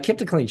masterclass, but they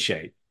kept a clean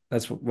sheet.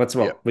 That's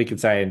Yeah, what we could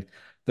say. And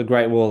the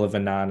Great Wall of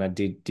Anana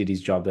did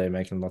his job there,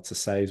 making lots of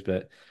saves.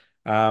 But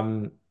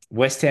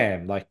West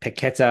Ham, like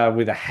Paqueta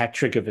with a hat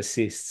trick of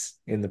assists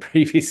in the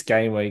previous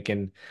game week,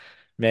 and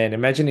man,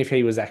 imagine if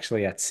he was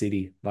actually at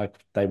City like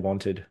they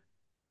wanted.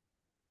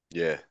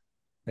 yeah.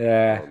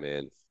 Oh Yeah,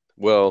 man.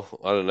 Well,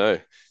 I don't know.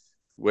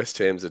 West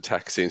Ham's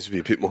attack seems to be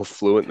a bit more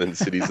fluent than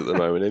City's at the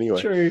moment,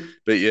 anyway. true.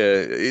 But yeah,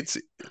 it's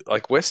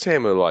like West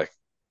Ham are like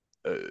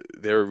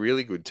they're a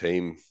really good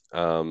team,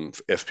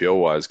 FPL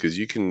wise, because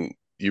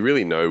you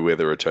really know where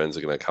the returns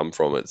are going to come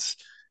from.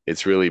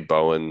 It's really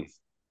Bowen,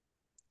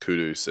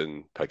 Kudus,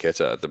 and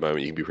Paqueta at the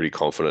moment. You can be pretty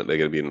confident they're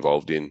going to be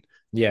involved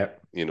Yeah,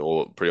 in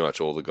all pretty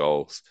much all the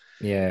goals.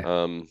 yeah,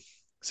 Um,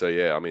 so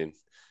yeah, I mean,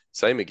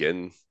 same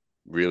again,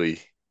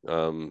 really.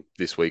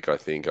 This week, I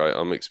think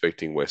I'm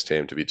expecting West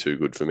Ham to be too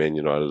good for Man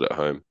United at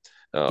home.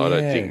 I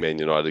don't think yeah. Man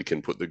United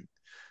can put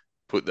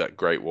that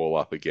great wall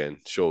up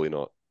again. Surely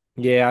not.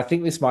 Yeah, I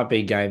think this might be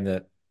a game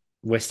that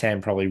West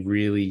Ham probably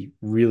really,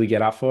 really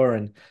get up for.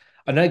 And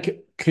I know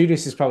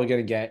Kudus is probably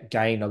going to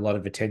gain a lot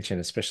of attention,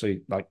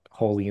 especially like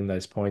hauling in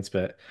those points.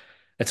 But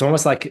it's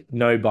almost like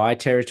no buy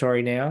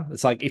territory now.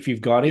 It's like if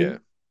you've got Yeah,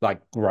 him,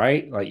 like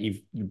great, like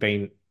you've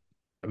been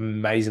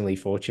amazingly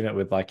fortunate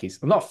with like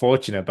his, well, not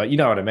fortunate, but you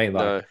know what I mean.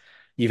 Like no,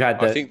 you've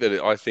had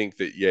I think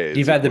that yeah,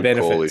 you've it's a had the good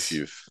call if benefits.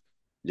 you've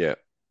yeah,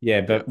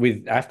 Yeah, yeah, but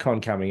with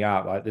AFCON coming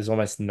up, like there's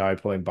almost no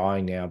point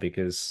buying now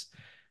because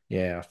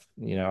yeah,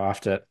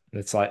 after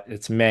it's like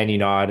it's Man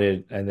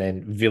United and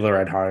then Villa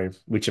at home,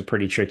 which are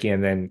pretty tricky,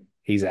 and then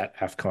he's at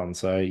AFCON,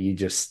 so you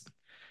just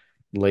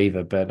leave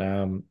it. But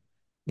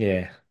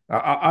yeah.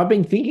 I've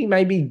been thinking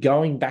maybe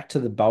going back to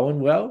the Bowen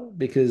well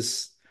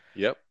because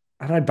yep,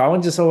 I don't know,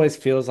 Bowen just always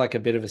feels like a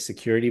bit of a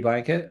security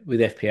blanket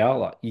with FPL.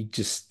 Like you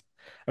just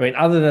I mean,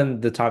 other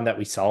than the time that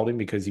we sold him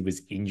because he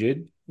was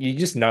injured, you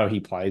just know he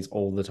plays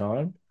all the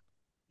time.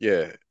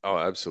 yeah. Oh,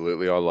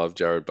 absolutely. I love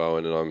Jared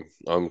Bowen, and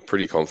I'm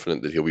pretty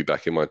confident that he'll be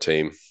back in my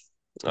team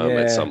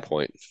at some Yeah.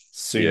 point.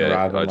 Sooner Yeah,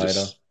 rather I than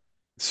later. just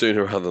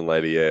sooner rather than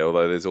later. Yeah,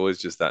 although there's always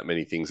just that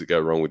many things that go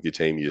wrong with your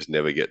team, you just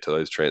never get to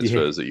those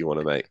Yeah. transfers that you want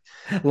to make.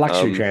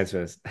 Luxury Um,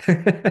 transfers.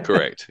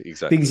 correct,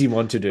 Things exactly. you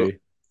want to But do.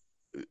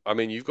 I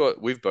mean,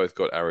 we've both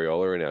got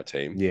Areola in our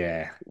team.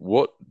 Yeah.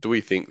 What do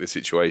we think the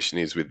situation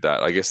is with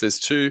that? I guess there's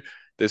two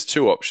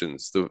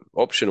options. The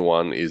option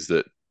one is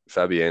that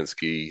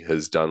Fabianski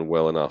has done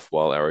well enough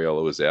while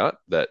Areola was out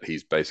that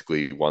he's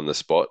basically won the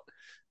spot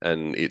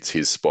and it's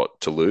his spot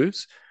to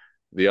lose.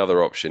 The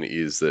other option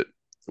is that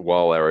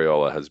while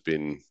Areola has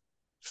been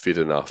fit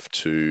enough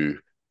to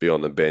be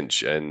on the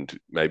bench and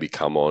maybe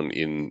come on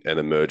in an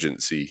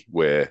emergency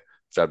where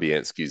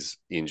Fabianski's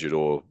injured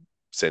or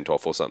sent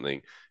off or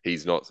something,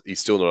 he's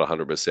still not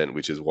 100%,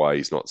 which is why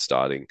he's not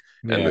starting.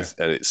 And Yeah. this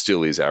and it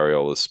still is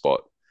Areola's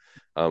spot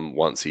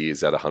once he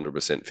is at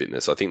 100%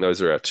 fitness. I think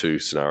those are our two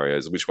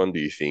scenarios. Which one do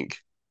you think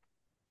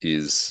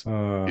is Uh,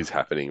 is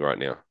happening right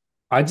now?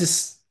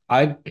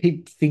 I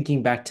keep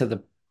thinking back to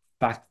the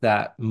fact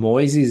that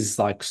Moyes is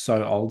like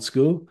so old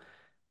school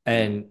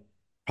Mm. and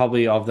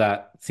probably of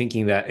that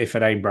thinking that if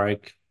it ain't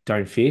broke,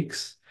 don't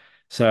fix.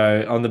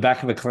 So on the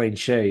back of a clean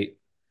sheet,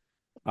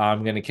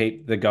 I'm going to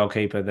keep the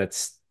goalkeeper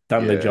that's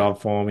done the Yeah,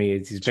 job for me.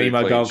 He's been two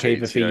my clean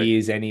goalkeeper sheets. for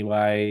years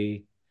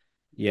anyway.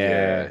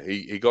 Yeah, Yeah.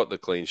 he got the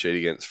clean sheet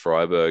against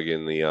Freiburg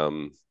in the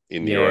Yeah,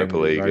 in Europa the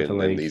League, Europa and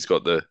then League. he's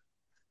got the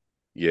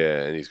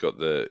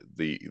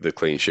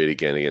clean sheet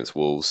again against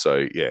Wolves.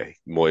 So yeah,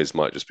 Moyes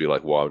might just be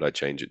like, why would I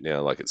change it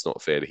now? Like it's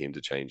not fair to him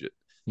to change it.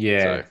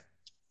 So Yeah.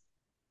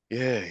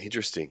 yeah,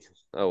 interesting.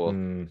 Oh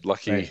well,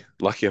 lucky Hey,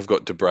 lucky I've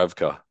got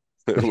Dubravka,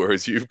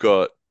 whereas you've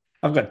got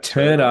I've got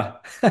Turner,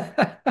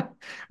 Turner.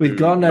 With who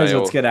God knows may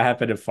what's or going to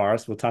happen at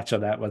Forest. We'll touch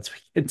on that once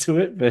we get to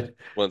it. But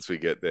once we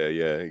get there,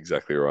 yeah,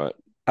 exactly right.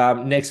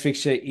 next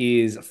fixture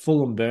is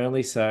Fulham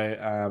Burnley.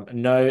 So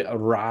no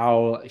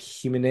Raul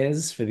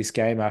Jimenez for this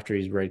game after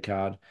his red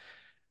card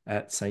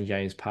at St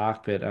James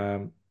Park. But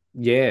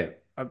yeah,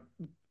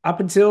 up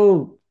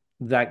until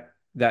that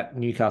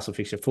Newcastle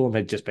fixture, Fulham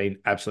had just been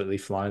absolutely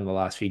flying the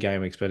last few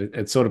game weeks, but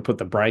it sort of put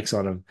the brakes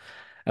on them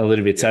a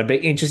little bit. So Yeah, it'd be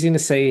interesting to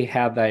see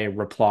how they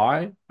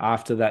reply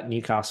after that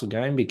Newcastle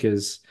game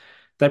because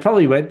they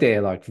probably went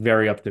there like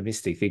very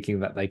optimistic,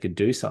 thinking that they could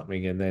do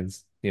something, and then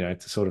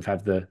to sort of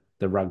have the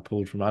rug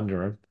pulled from under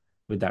them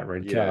with that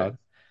red yeah. card.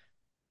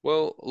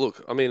 Well,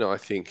 look, I mean, I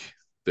think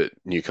that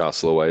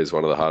Newcastle away is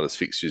one of the hardest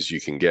fixtures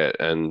you can get,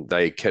 and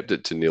they kept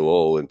it to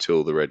 0-0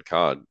 until the red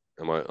card.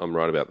 I'm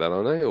right about that,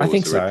 aren't I? I Or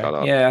was think the red so. card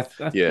after? Yeah,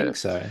 I Yeah, think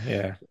so.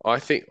 Yeah.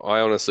 I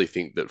honestly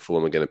think that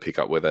Fulham are going to pick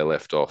up where they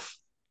left off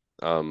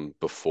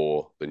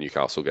before the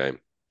Newcastle game.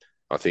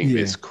 I think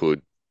Yeah.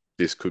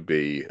 this could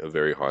be a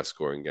very high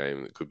scoring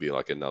game. It could be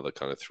like another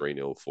kind of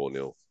 3-0,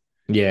 4-0.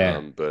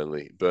 Yeah.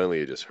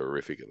 Burnley are just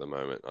horrific at the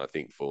moment. I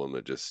think Fulham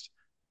are just.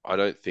 I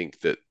don't think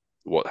that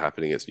what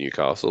happened against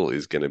Newcastle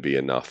is going to be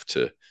enough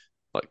to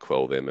like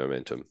quell their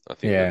momentum. I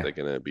think that Yeah. they're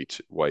going to be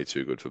way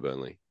too good for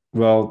Burnley.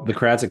 Well, the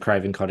crowds at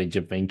Craven Cottage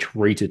have been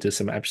treated to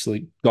some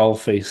absolute goal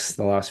feasts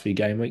the last few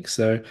game weeks.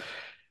 So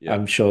Yep.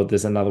 I'm sure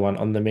there's another one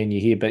on the menu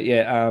here. But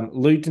yeah,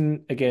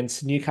 Luton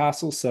against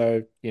Newcastle.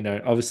 So,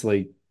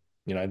 obviously,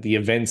 the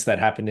events that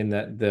happened in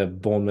the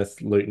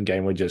Bournemouth Luton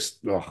game were just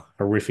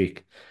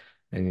horrific.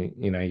 And,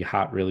 your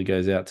heart really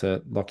goes out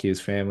to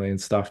Lockyer's family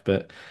and stuff.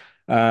 But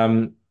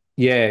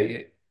yeah,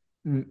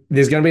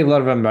 there's going to be a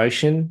lot of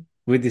emotion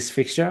with this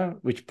fixture,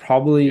 which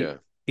probably Yeah.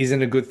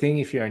 isn't a good thing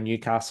if you're a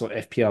Newcastle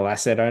FPL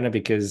asset owner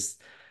because,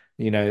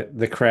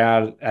 the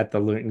crowd at the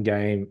Luton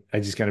game are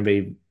just going to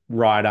be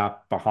right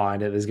up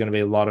behind it. There's going to be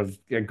a lot of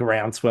a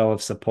groundswell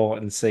of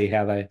support and see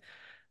how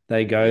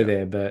they go Yeah.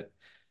 there. But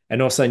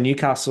and also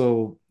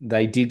Newcastle,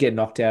 they did get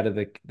knocked out of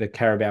the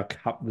Carabao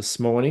Cup this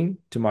morning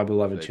to my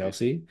beloved They did.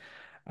 Chelsea.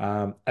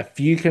 A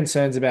few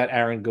concerns about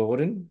Aaron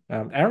Gordon.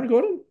 Aaron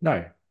Gordon?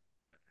 No,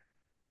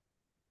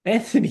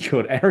 Anthony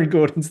Gordon. Aaron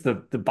Gordon's the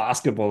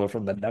basketballer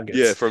from the Yeah,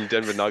 Nuggets. from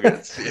Denver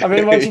Nuggets. I've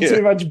been Yeah. watching Yeah.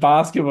 too much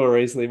basketball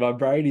recently. My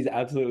brain is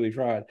absolutely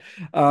fried.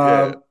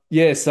 Yeah.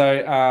 Yeah,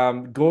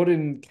 so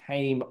Gordon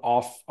came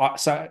off.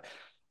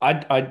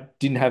 I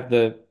didn't have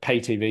the pay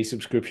TV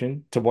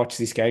subscription to watch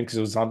this game because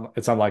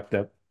it's on like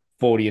the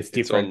 40th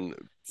It's different on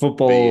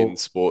beIN football.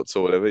 Sports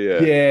or whatever. Yeah.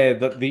 Yeah,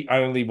 the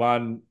only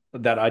one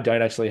that I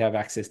don't actually have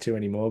access to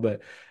anymore.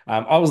 But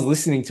I was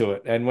listening to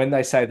it, and when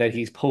they say that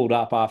he's pulled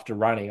up after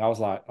running, I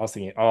was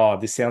thinking, oh,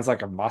 this sounds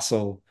like a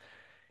muscle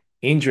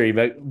injury.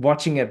 But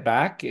watching it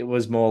back, it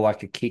was more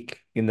like a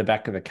kick in the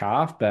back of the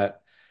calf.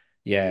 But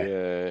yeah,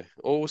 Yeah.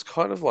 Or it was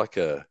kind of like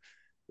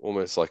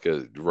almost like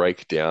a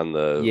rake down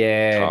the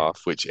yeah,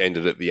 calf, which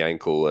ended at the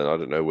ankle. And I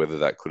don't know whether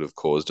that could have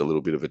caused a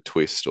little bit of a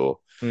twist or,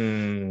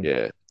 mm,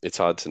 yeah, it's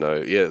hard to know.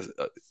 Yeah,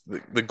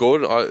 the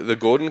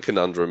Gordon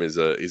conundrum is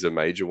a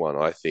major one,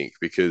 I think,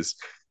 because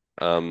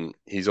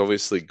he's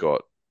obviously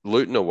got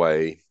Luton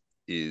away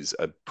is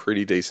a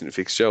pretty decent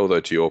fixture.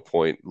 Although to your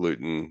point,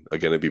 Luton are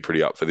going to be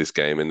pretty up for this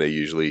game, and they're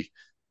usually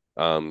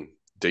um,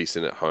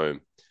 decent at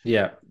home.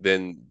 yeah,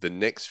 Then the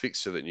next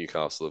fixture that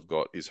Newcastle have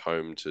got is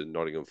home to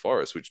Nottingham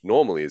Forest, which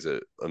normally is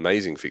an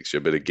amazing fixture,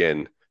 but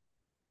again,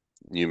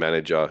 new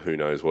manager, who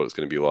knows what it's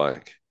going to be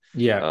like.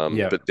 yeah,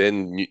 yeah, But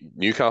then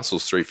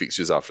Newcastle's three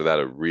fixtures after that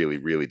are really,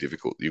 really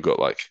difficult. You've got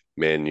like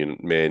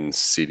Man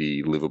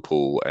City,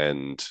 Liverpool,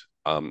 and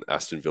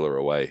Aston Villa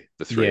away,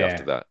 the three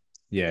after yeah, that.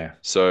 yeah,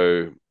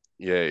 So,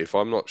 yeah, if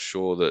I'm not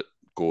sure that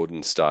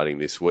Gordon's starting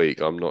this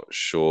week, I'm not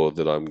sure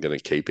that I'm going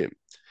to keep him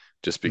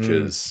just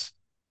mm, because,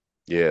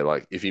 yeah,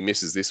 like if he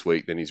misses this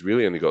week, then he's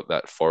really only got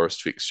that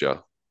Forest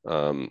fixture.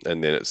 And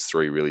then it's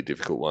three really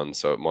difficult ones.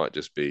 So it might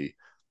just be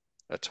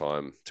a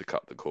time to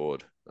cut the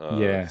cord.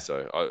 yeah.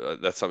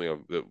 That's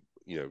something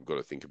that got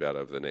to think about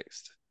over the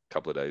next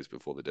couple of days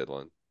before the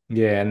deadline.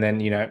 Yeah, and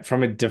then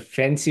from a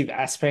defensive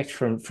aspect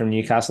from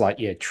Newcastle, like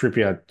yeah,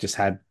 Trippier just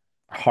had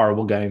a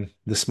horrible game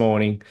this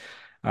morning.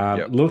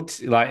 Yep.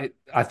 Looked like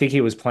I think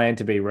he was planned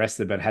to be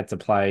rested, but had to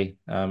play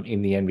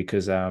in the end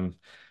because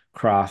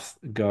Kraft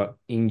got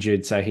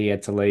injured, so he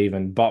had to leave,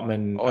 and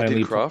Botman Oh, did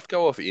only Kraft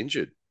go off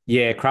injured?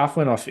 Yeah, Kraft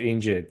went off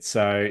injured,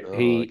 so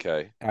Oh,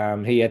 okay.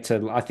 he had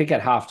to. I think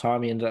at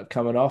halftime he ended up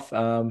coming off.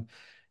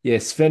 Yeah,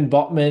 Sven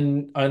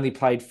Botman only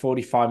played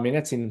 45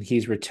 minutes in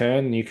his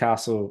return.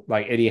 Newcastle,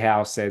 like Eddie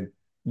Howe said,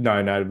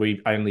 no,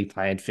 we only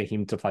planned for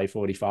him to play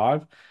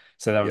 45.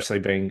 So they're Yep. obviously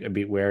being a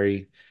bit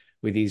wary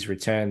with his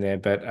return there.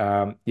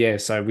 But yeah,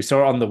 so we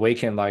saw on the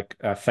weekend like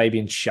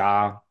Fabian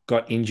Schär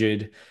got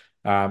injured.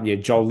 Yeah,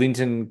 Joel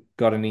Linton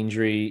got an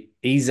injury.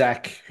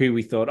 Isaac, who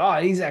we thought, oh,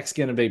 Isaac's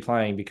going to be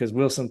playing because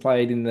Wilson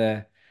played in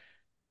the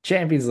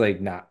Champions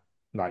League. Nah,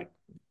 like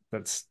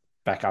that's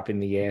back up in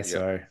the air.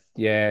 Yep. So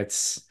yeah, it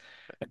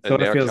And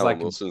sort of now feels Callum like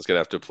Wilson's going to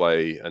have to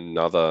play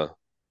another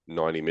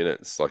 90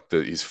 minutes, like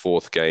his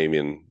fourth game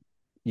in,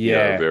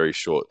 a yeah, very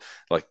short.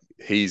 Like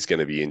he's going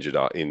to be injured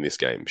in this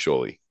game,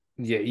 surely.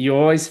 yeah. You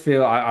always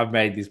feel I've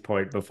made this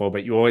point before,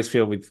 but you always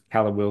feel with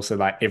Callum Wilson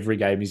like every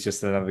game is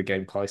just another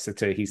game closer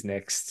to his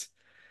next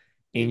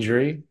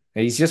Injury, injury.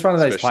 He's just one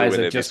of those especially players when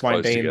that they're this just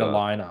won't close be in the together.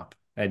 lineup,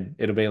 and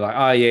it'll be like,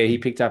 oh yeah, he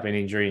picked up an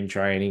injury in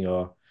training,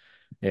 or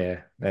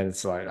yeah, then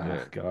it's like, oh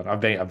Yeah. god,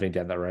 I've been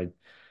down that road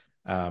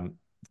um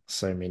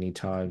so many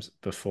times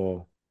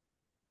before.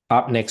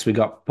 Up next, we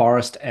got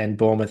Forest and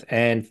Bournemouth,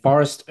 and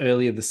Forest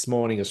earlier this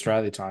morning,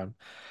 Australia time,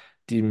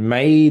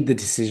 made the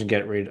decision to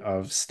get rid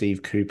of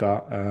Steve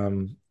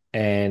Cooper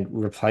and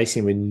replace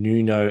him with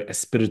Nuno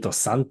Espirito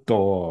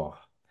Santo,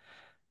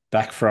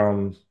 back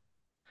from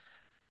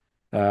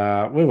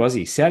where was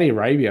he? Saudi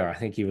Arabia, I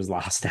think he was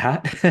last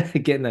at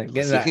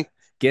See?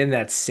 getting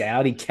that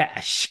Saudi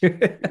cash.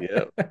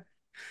 Yeah.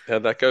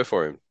 How'd that go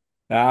for him?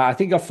 I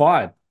think got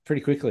fired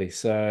pretty quickly.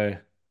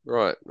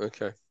 Right.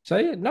 Okay. So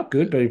yeah, not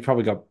good, but he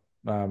probably got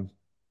um,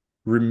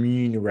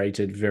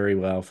 remunerated very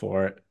well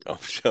for it.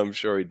 I'm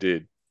sure he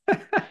did.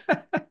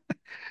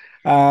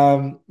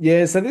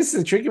 Yeah, so this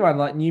is a tricky one.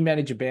 Like new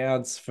manager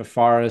bounce for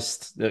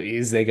Forest.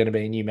 Is there going to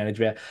be a new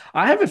manager bounce?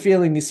 I have a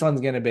feeling this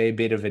one's going to be a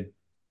bit of a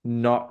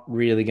not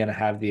really going to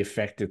have the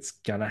effect it's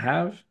going to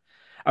have.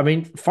 I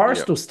mean,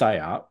 Forest Yep. will stay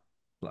up.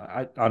 Like,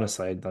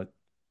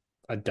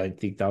 I don't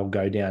think they'll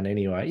go down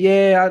anyway.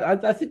 Yeah,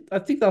 I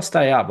think they'll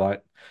stay up.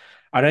 Like,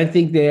 I don't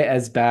think they're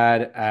as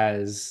bad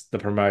as the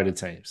promoted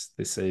teams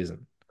this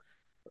season.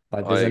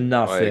 Like, there's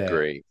enough I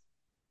there. agree.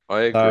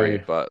 I agree,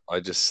 So but I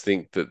just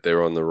think that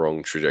they're on the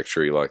wrong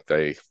trajectory.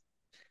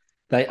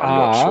 they I'm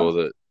not sure are.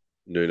 that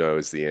Nuno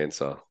is the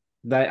answer.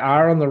 They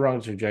are on the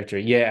wrong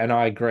trajectory. Yeah, and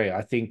I agree.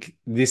 I think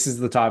this is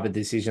the type of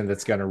decision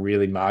that's going to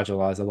really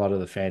marginalize a lot of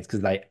the fans because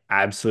they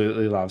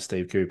absolutely love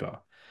Steve Cooper.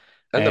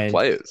 And the And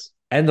players.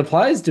 and the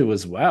players do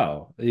as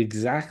well.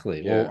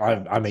 Exactly. Well,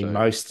 Yeah. I mean So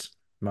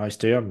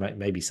most do,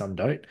 maybe some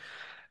don't.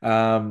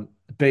 Um,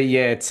 but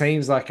yeah, it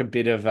seems like a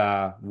bit of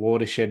a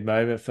watershed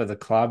moment for the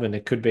club, and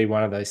it could be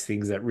one of those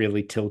things that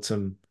really tilts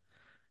them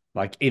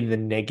like in the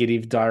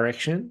negative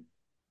direction.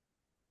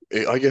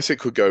 I guess it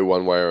could go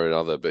one way or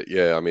another, but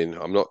yeah, I mean,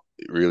 I'm not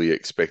really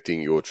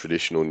expecting your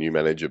traditional new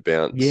manager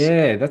bounce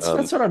Yeah, um,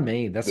 that's what I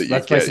mean. that you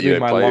That's get, basically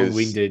my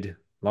players.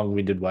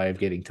 long-winded way of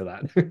getting to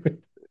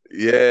that.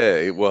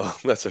 Yeah, well,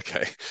 that's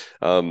okay.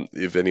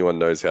 If anyone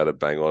knows how to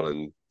bang on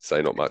and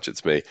say not much,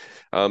 it's me.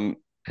 Um,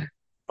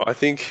 I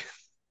think,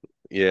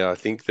 yeah, I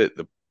think that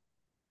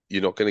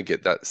you're not going to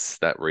get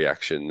that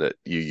reaction that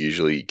you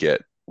usually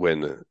get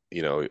when,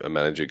 a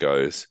manager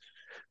goes,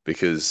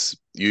 because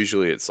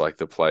usually it's like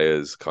the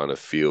players kind of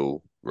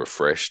feel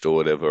refreshed or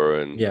whatever,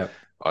 and Yeah.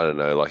 I don't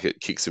know, like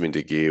it kicks them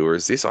into gear.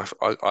 Whereas this,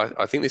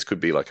 I think this could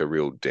be like a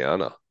real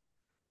downer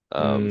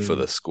for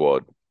the Mm,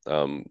 squad.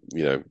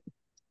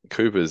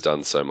 Cooper's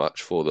done so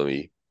much for them.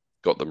 He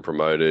got them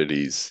promoted.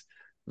 He's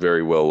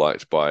very well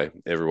liked by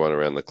everyone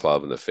around the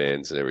club and the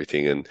fans and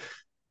everything. And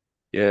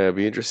yeah, it'd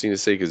be interesting to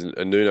see because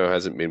Nuno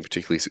hasn't been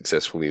particularly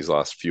successful in his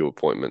last few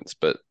appointments.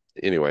 But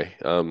anyway,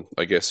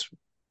 I guess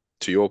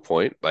to your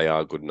point, they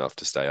are good enough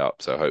to stay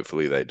up. So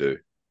hopefully they do.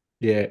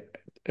 yeah.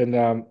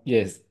 And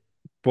yes,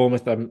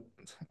 Bournemouth,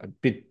 a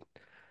bit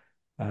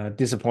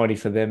disappointing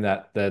for them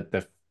that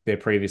their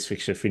previous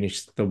fixture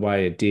finished the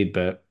way it did,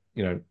 but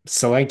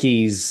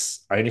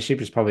Solanke's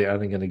ownership is probably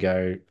only going to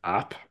go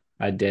up,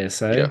 I dare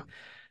Yeah, say.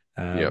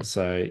 yeah,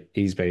 So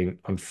he's been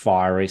on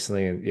fire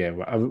recently, and yeah,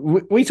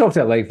 we talked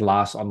at length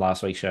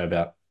last week's show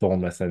about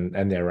Bournemouth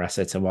and their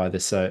assets and why they're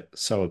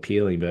so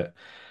appealing. But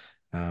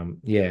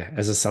yeah,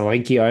 as a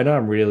Solanke owner,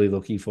 I'm really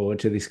looking forward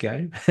to this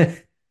game.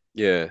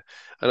 yeah.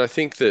 And I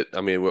think that,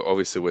 I mean,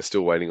 we're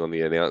still waiting on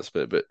the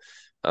announcement, but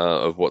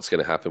of what's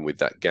going to happen with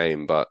that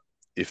game. But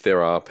if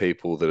there are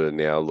people that are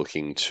now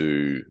looking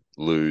to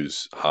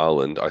lose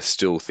Haaland, I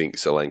still think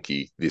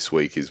Solanke this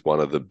week is one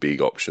of the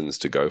big options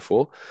to go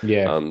for.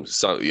 Yeah,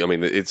 So I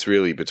mean, it's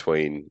really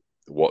between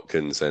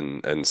Watkins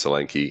and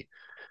Solanke.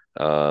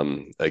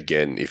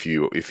 Again, if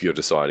you're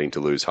deciding to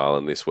lose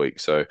Haaland this week,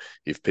 so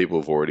if people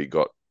have already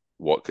got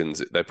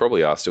Watkins, they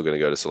probably are still going to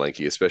go to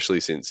Solanke, especially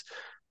since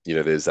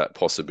there's that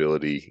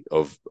possibility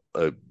of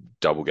a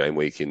double game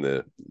week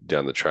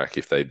down the track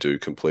if they do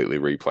completely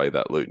replay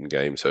that Luton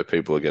game. So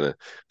people are going to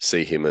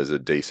see him as a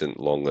decent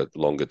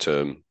longer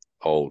term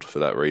hold for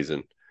that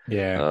reason.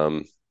 yeah.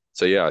 Um,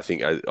 So yeah, I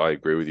think I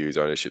agree with you. His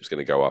ownership's going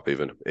to go up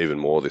even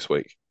more this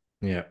week.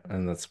 Yeah,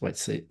 and let's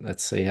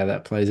see how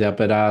that plays out.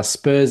 But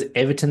Spurs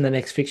Everton the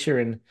next fixture,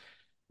 and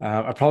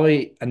are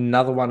probably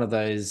another one of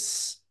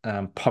those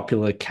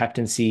popular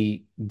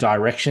captaincy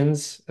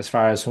directions as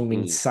far as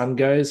Heung-min Mm, Son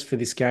goes for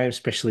this game,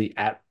 especially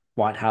at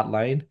White Hart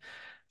Lane.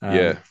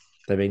 yeah,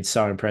 They've been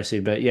so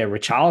impressive. But yeah,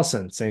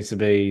 Richarlison seems to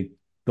be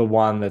the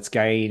one that's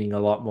gaining a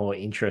lot more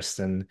interest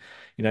and,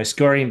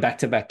 scoring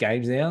back-to-back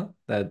games now.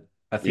 That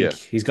I think yeah,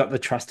 he's got the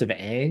trust of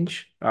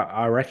Ange,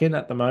 I reckon,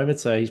 at the moment.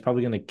 So he's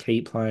probably going to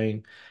keep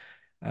playing,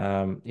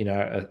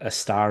 a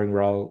starring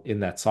role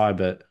in that side.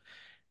 But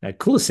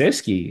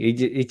Kulusevski,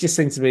 he just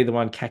seems to be the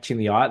one catching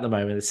the eye at the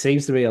moment. It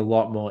seems to be a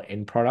lot more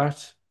end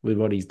product with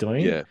what he's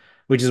doing, yeah,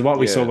 which is what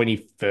we saw yeah, when he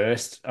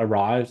first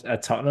arrived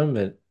at Tottenham.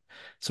 But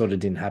sort of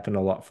didn't happen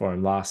a lot for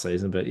him last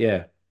season. But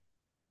yeah,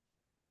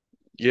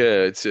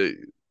 yeah.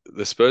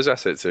 The Spurs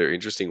assets are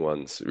interesting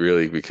ones,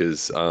 really,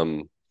 because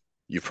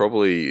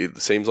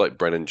it seems like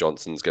Brennan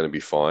Johnson's going to be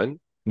fine.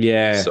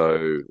 yeah,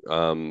 So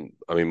I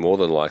mean, more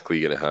than likely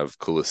you're going to have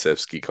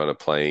Kulusevski kind of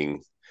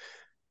playing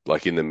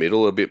like in the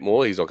middle a bit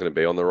more. He's not going to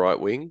be on the right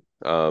wing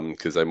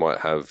because they might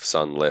have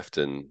Son left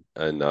and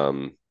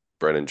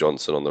Brennan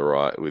Johnson on the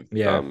right with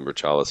yeah,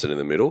 Richarlison in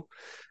the middle.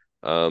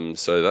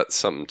 So that's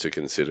something to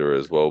consider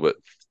as well. But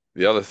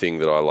the other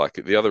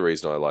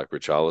reason I like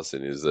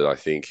Richarlison is that I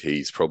think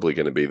he's probably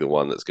going to be the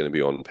one that's going to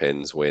be on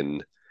pens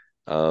when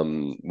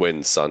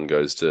Son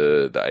goes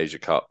to the Asia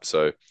Cup.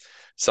 So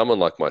someone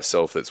like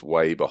myself that's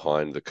way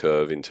behind the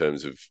curve in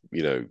terms of,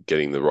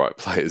 getting the right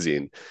players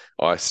in,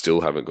 I still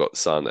haven't got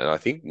Son. And I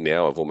think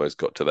now I've almost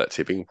got to that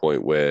tipping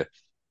point where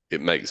it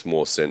makes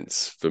more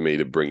sense for me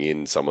to bring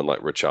in someone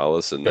like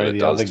Richarlison than go it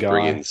the other does to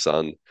bring in guy.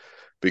 Son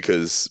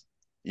because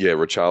yeah,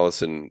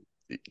 Richarlison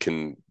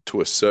can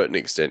to a certain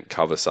extent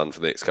cover Son for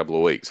the next couple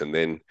of weeks, and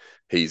then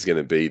he's going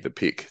to be the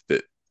pick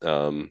that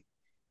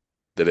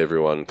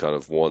everyone kind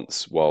of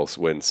wants whilst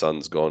when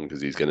Son's gone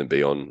because he's going to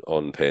be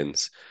on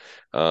pens.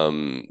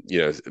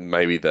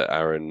 Maybe the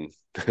Aaron,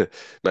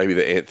 maybe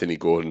the Anthony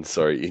Gordon,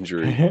 sorry,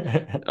 injury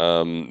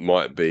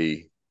might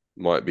be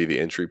the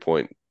entry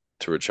point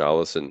to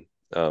Richarlison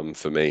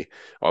for me.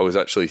 I was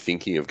actually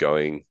thinking of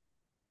going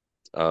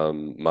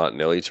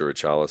Martinelli to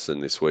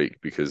Richarlison this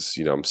week because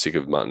I'm sick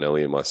of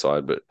Martinelli in my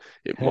side, but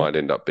it might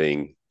end up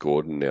being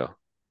Gordon now.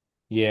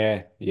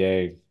 Yeah,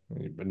 yeah,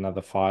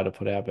 another fire to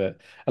put out, but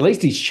at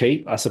least he's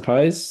cheap, I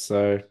suppose.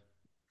 So,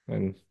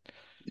 and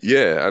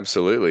Yeah,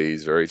 absolutely.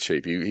 He's very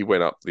cheap. He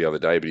went up the other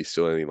day, but he's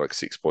still only like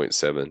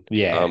 6.7.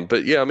 yeah,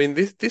 But yeah, I mean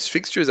this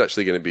fixture is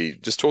actually going to be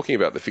just talking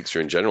about the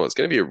fixture in general. It's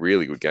going to be a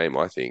really good game,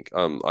 I think.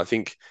 I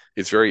think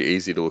it's very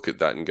easy to look at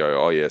that and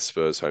go, oh yeah,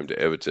 Spurs home to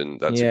Everton.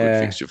 That's a good yeah,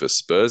 fixture for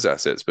Spurs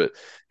assets. But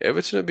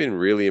Everton have been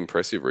really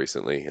impressive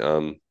recently.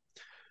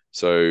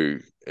 So,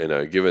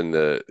 given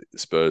the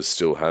Spurs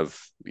still have,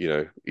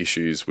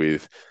 issues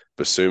with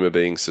Basuma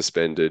being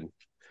suspended,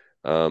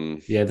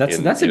 yeah. That's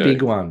and, that's a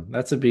big one.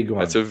 That's a big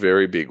that's one. a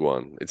very big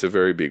one. It's a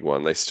very big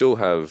one. They still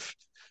have,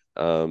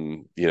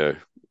 um, you know,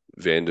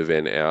 Van de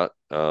Ven out.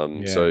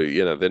 So,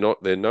 Yeah.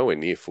 they're nowhere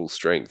near full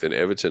strength, and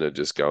Everton are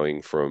just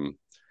going from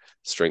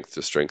strength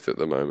to strength at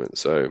the moment.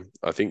 So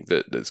I think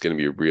that it's going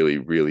to be a really,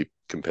 really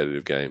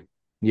competitive game.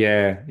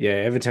 Yeah, yeah.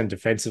 Everton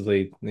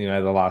defensively,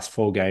 the last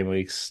 4 game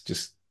weeks,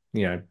 just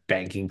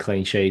banking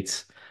clean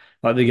sheets.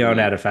 Like they're going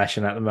Mm, out of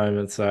fashion at the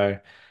moment. So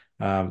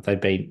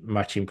they've been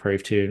much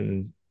improved too,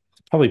 and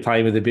probably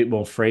playing with a bit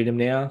more freedom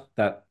now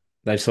that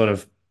they've sort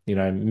of,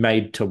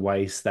 made to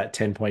waste that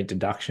 10-point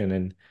deduction.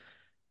 And,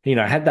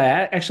 had they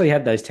actually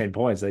had those 10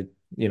 points, they'd,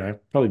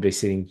 probably be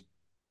sitting,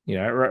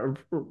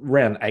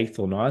 around eighth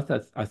or ninth,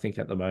 I think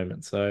at the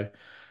moment. So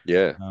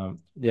yeah,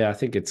 yeah, I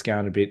think it's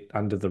going a bit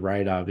under the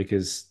radar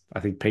because I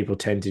think people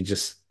tend to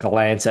just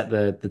glance at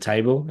the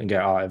table and go,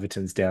 "Oh,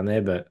 Everton's down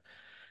there," but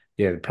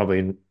yeah, probably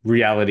in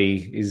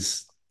reality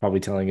is probably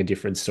telling a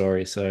different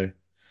story. So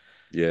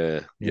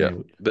yeah, yeah. yeah,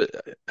 But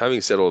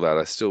having said all that,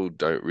 I still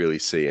don't really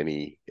see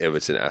any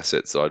Everton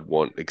assets I'd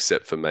want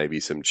except for maybe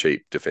some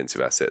cheap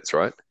defensive assets,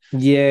 right?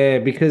 yeah,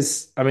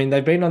 because I mean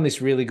they've been on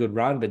this really good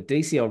run, but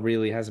DCL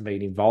really hasn't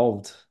been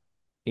involved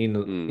in.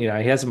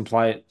 Mm. He hasn't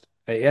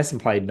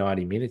played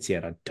 90 minutes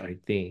yet. I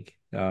don't think.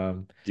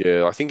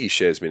 Yeah, I think he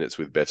shares minutes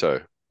with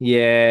Beto.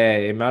 Yeah,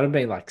 it might have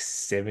been like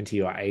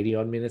 70 or 80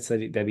 odd minutes that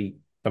he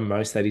the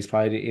most that he's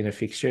played in a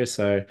fixture.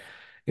 So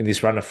in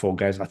this run of 4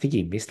 games, I think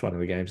he missed one of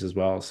the games as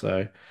well.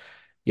 So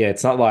yeah,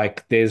 it's not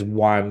like there's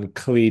one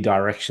clear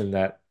direction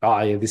that, oh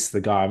yeah, this is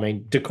the guy. I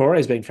mean, Decore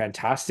has been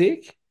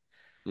fantastic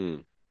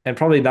Mm. and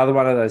probably another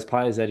one of those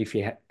players that if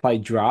you play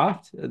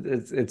draft,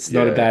 it's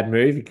not a Yeah, bad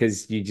move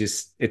because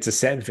it's a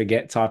set and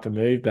forget type of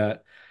move.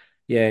 But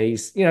yeah,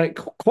 he's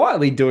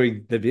quietly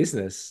doing the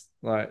business.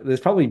 Like, there's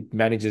probably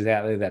managers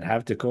out there that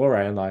have Decore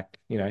and like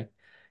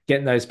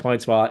getting those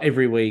points while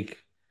every week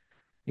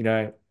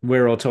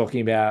we're all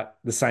talking about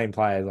the same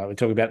players. Like we're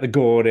talking about the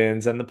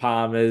Gordons and the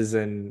Palmers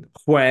and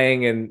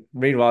Huang, and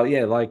meanwhile,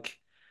 yeah, like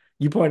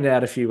you pointed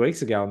out a few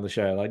weeks ago on the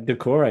show, like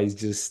Decore is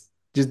just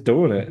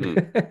doing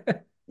mm.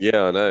 it.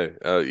 Yeah, I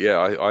know. Yeah,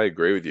 I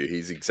agree with you.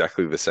 He's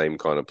exactly the same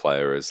kind of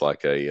player as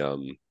like a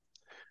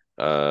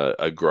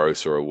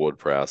Gross or a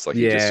Ward-Prowse. Like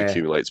he just Yeah,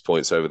 accumulates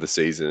points over the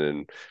season,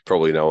 and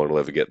probably no one will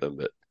ever get them.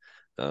 But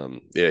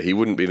yeah, he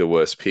wouldn't be the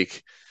worst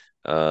pick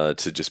to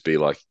just be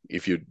like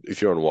if you're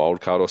on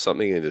wildcard or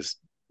something and just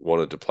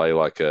wanted to play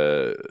like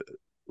a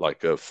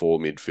four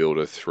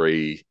midfielder,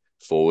 three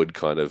forward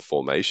kind of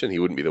formation. He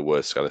wouldn't be the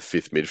worst kind of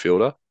fifth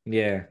midfielder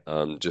yeah.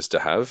 just to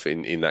have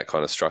in that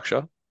kind of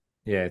structure.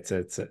 Yeah, it's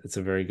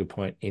a very good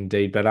point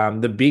indeed. But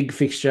the big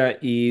fixture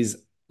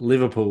is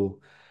Liverpool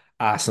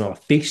Arsenal, a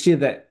fixture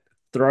that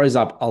throws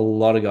up a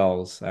lot of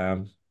goals.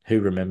 Who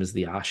remembers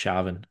the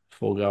Arshavin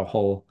 4-goal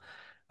haul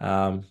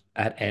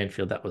at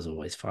Anfield? That was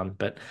always fun.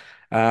 But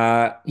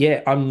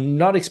yeah, I'm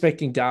not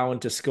expecting Darwin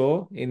to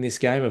score in this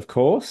game, of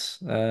course.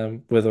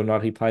 Whether or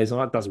not he plays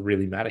on it doesn't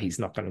really matter. He's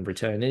not going to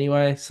return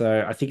anyway.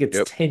 So I think it's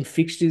Yep. 10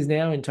 fixtures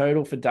now in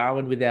total for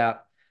Darwin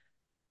without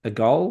a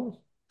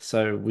goal,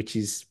 so which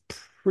is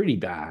pretty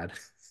bad.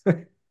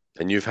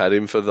 And you've had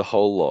him for the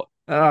whole lot.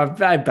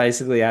 I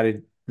basically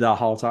added the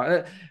whole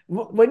time.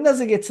 When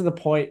does it get to the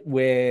point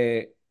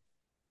where,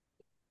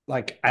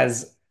 like,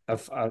 as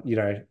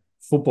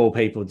football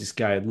people just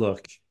go,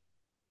 look,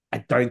 I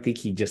don't think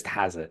he just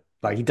has it.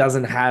 Like, he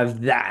doesn't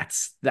have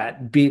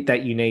that bit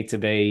that you need to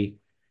be,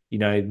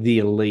 the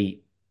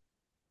elite.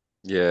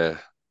 Yeah.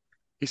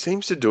 He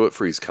seems to do it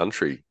for his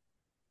country.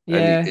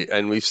 Yeah,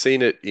 And we've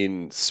seen it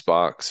in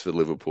sparks for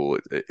Liverpool.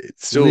 It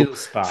still little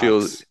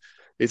feels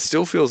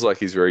sparks. like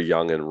he's very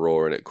young and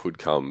raw, and it could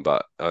come.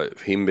 But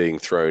him being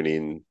thrown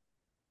in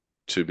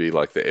to be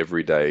like the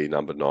everyday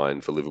number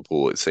 9 for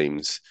Liverpool, it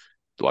seems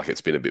like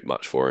it's been a bit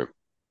much for him.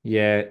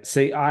 Yeah.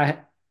 See,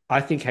 I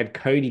think had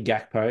Cody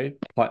Gakpo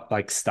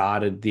like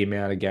started the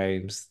amount of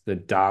games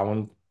that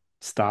Darwin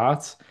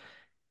starts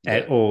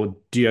Yeah, or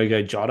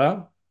Diogo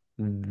Jota,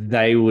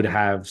 they would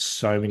have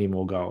so many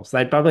more goals.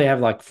 They'd probably have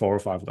like 4 or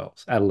 5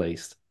 goals at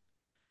least.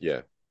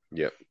 yeah,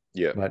 yeah,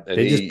 yeah. Like And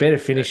they're just better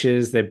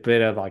finishers. They're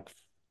better like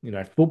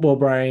football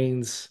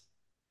brains.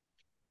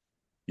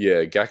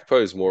 yeah,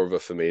 Gakpo is more of a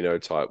Firmino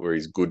type where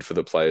he's good for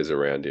the players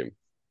around him.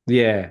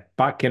 Yeah,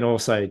 but can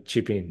also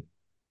chip in.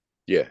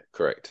 Yeah,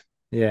 correct.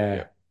 Yeah,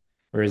 Yeah.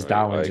 Whereas I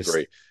Darwin just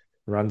agree.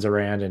 runs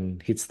around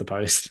and hits the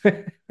post.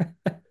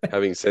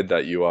 Having said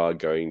that, you are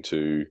going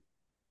to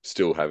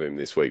still have him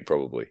this week,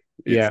 probably.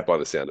 It's Yeah. by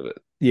the sound of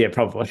Yeah,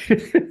 probably.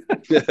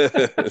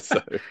 it.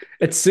 So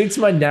It suits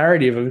my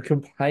narrative of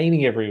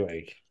complaining every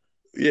week.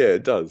 yeah,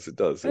 it does. It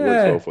does. It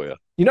works well Yeah. for you.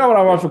 You know what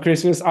I Yeah. want for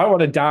Christmas? I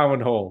want a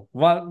Darwin haul.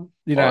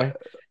 I,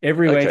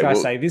 Every week okay. I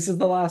Well, say, this is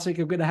the last week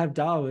I'm going to have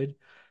Darwin.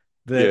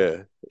 But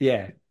yeah,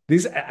 yeah,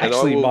 this and I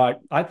actually will.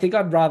 I think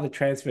I'd rather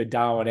transfer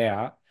Darwin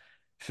out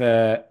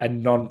for a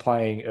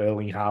non-playing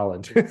Erling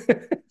Haaland.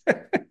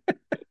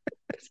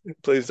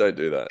 Please don't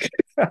do that.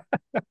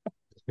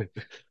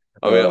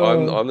 I mean,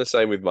 Oh, I'm the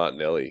same with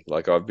Martinelli.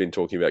 Like I've been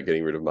talking about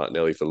getting rid of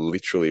Martinelli for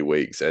literally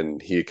weeks,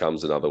 and here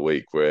comes another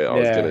week where I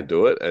was going to yeah.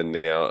 do it,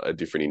 and now a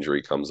different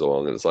injury comes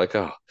along, and it's like,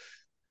 oh,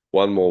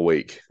 one more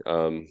week.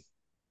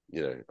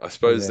 I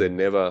suppose Yeah. they're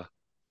never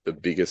the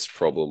biggest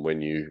problem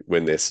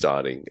when they're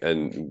starting,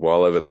 and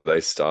while ever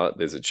they start,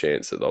 there's a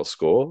chance that they'll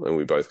score, and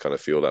we both kind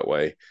of feel that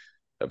way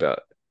about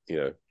you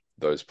know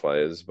those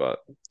players, but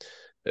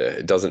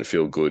it doesn't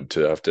feel good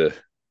to have to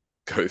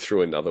go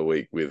through another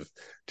week with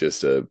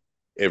just a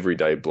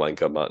everyday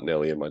blanker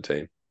Martinelli in my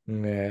team.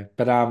 Yeah,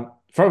 but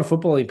from a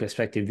footballing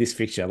perspective, this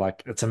fixture,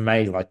 like it's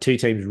amazing. Like two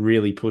teams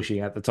really pushing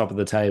at the top of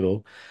the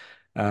table.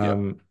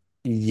 Yeah,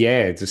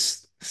 Yeah,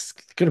 just it's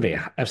going to be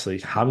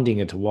absolutely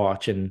humdinger to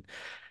watch, and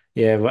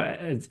yeah,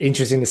 it's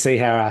interesting to see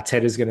how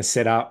Arteta's going to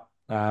set up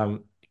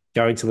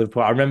going to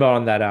Liverpool. I remember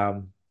on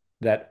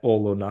that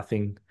All or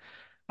Nothing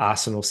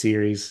Arsenal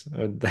series,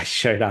 they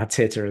showed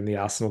Arteta and the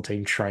Arsenal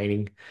team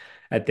training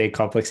at their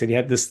complex, and you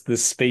had the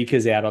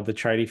speakers out on the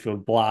training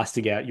field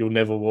blasting out, "You'll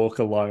never walk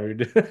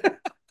alone."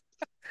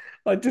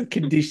 Like to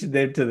condition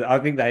them to I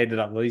think they ended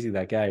up losing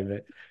that game,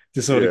 but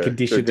to sort of yeah.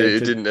 condition them It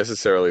to didn't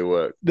necessarily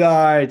work.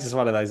 no, it's just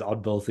one of those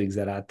oddball things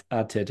that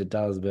Arteta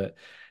does. But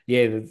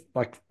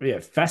yeah,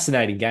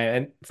 fascinating game.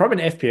 And from an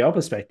FPL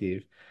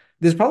perspective,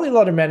 there's probably a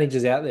lot of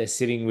managers out there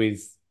sitting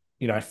with,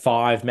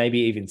 5, maybe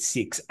even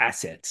 6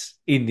 assets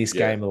in this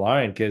Yeah, game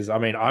alone. Because I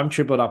mean, I'm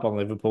tripled up on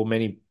Liverpool.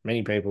 Many,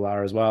 many people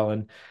are as well.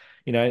 And,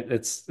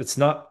 it's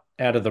not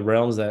out of the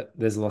realms that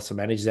there's lots of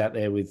managers out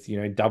there with,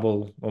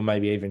 double or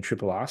maybe even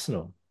triple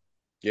Arsenal.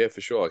 yeah,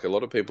 for sure. Like a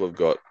lot of people have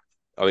got.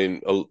 I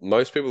mean,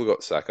 most people have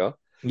got Saka.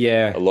 A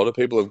Yeah. lot of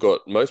people have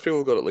got. Most people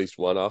have got at least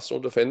one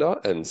Arsenal defender,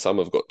 and some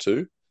have got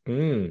two.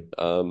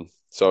 Mm.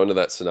 So under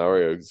that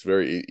scenario, it's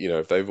very,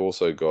 if they've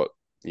also got,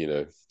 you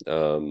know,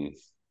 um,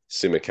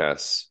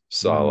 Simicast, Mm.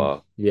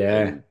 Salah,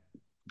 Yeah. and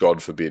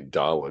God forbid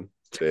Darwin,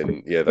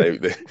 then yeah, they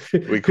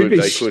Who'd be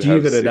they could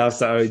have stupid enough six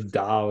to own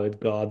Darwin,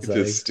 God's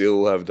to sakes.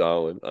 still have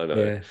Darwin. I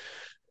know, Yeah.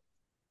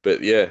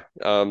 but yeah,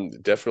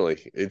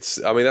 definitely.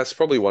 I mean, that's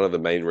probably one of the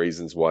main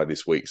reasons why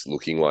this week's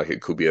looking like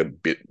it could be a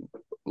bit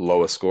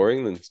lower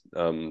scoring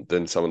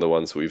than some of the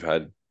ones we've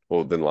had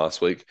or than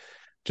last week,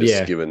 just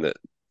Yeah. given that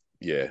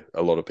yeah,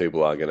 a lot of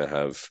people are going to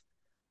have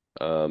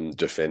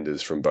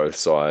defenders from both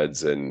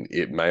sides, and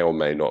it may or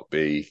may not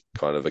be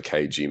kind of a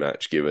cagey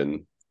match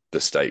given the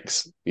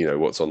stakes.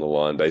 What's on the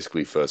line.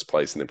 Basically, first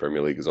place in the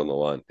Premier League is on the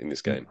line in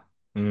this game.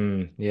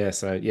 Yeah,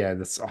 so yeah,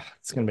 it's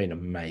going to be an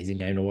amazing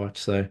game to watch.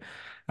 So,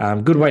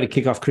 good way to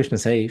kick off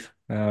Christmas Eve.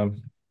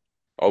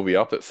 I'll be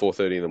up at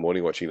 4:30 in the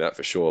morning watching that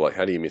for sure. Like,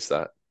 how do you miss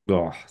that?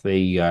 Oh, there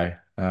you go.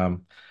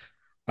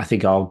 I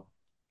think I'll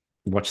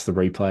watch the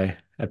replay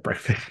at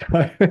breakfast.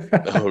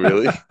 Oh,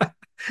 really?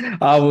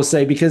 I will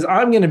see because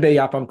I'm going to be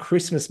up on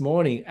Christmas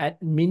morning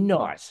at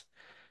midnight.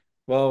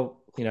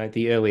 Well,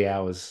 the early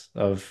hours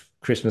of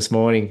Christmas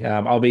morning.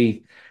 I'll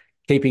be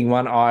keeping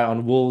one eye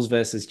on Wolves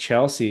versus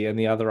Chelsea and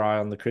the other eye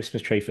on the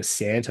Christmas tree for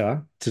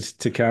Santa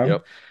to come,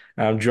 Yep.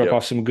 drop Yep.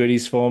 off some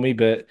goodies for me.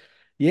 But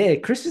yeah,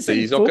 Christmas So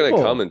he's Eve not going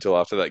to come football. until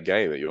after that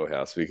game at your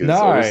house because No,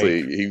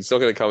 obviously he's not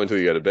going to come until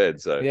you go to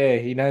bed. So, yeah,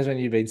 he knows when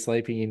you've been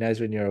sleeping. He knows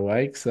when you're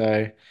awake.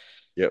 So,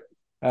 yep.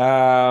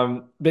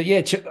 but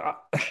yeah,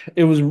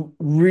 it was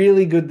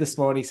really good this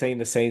morning seeing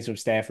the scenes from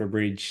Stamford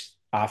Bridge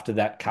after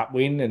that cup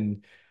win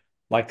and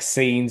like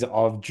scenes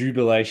of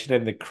jubilation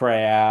and the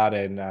crowd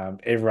and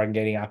everyone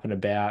getting up and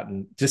about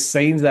and just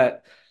scenes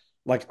that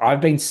like I've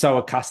been so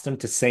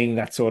accustomed to seeing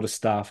that sort of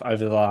stuff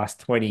over the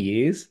last 20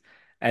 years.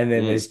 And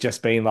then Mm. there's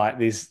just been like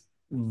this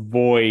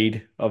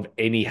void of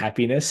any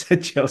happiness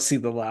at Chelsea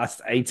the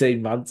last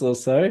 18 months or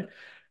so.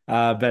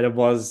 But it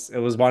was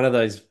one of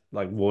those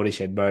like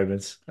watershed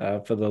moments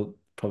for the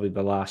probably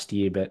the last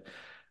year. But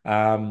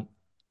um,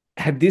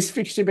 had this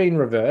fixture been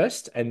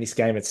reversed and this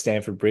game at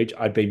Stamford Bridge,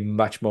 I'd be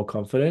much more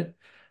confident.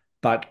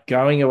 But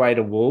going away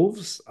to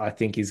Wolves, I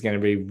think is going to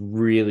be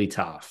really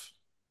tough.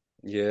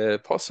 Yeah,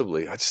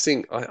 possibly. I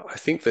think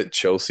that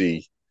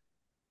Chelsea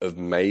have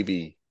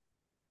maybe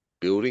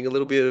building a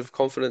little bit of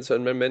confidence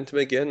and momentum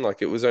again.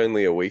 Like, it was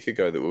only a week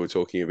ago that we were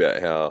talking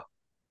about how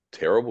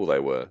terrible they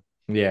were.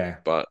 Yeah.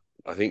 But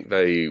I think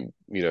the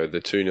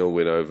 2-0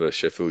 win over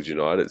Sheffield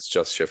United, it's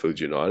just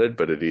Sheffield United,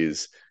 but it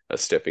is a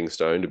stepping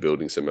stone to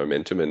building some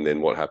momentum. And then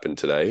what happened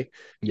today,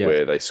 Yeah.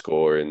 where they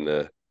score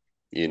in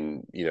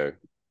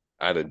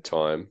added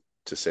time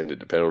to send it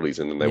to penalties,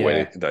 and then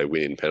Yeah. they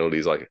win in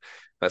penalties. Like,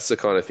 that's the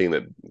kind of thing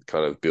that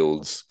kind of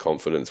builds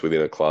confidence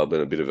within a club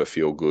and a bit of a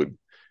feel good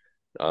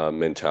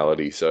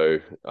mentality. So,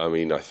 I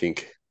mean, I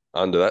think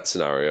under that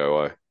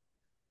scenario,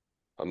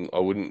 I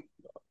wouldn't.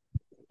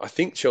 I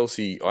think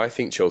Chelsea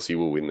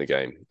will win the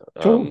game.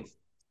 Cool.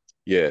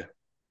 Yeah,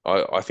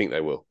 I think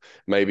they will.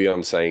 Maybe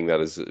I'm saying that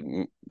as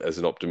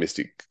an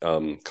optimistic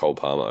Cole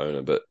Palmer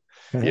owner, but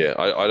yeah,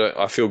 I don't.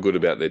 I feel good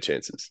about their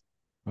chances.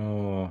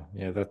 Oh,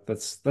 yeah,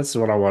 that's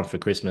what I want for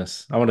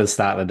Christmas. I want to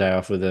start the day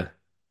off with a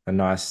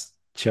nice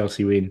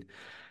Chelsea win.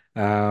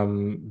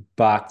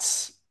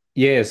 But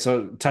yeah,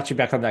 so touching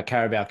back on that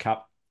Carabao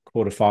Cup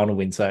quarterfinal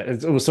win. So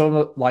it was sort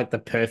of like the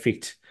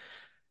perfect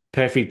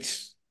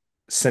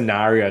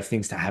scenario of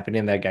things to happen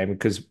in that game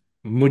because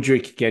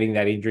Mudryk getting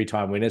that injury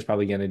time winner is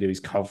probably going to do his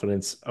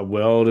confidence a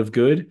world of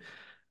good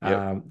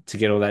Yep. to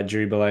get all that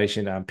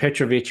jubilation.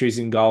 Petrovic, who's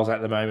in goals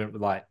at the moment,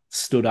 like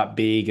stood up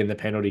big in the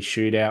penalty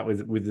shootout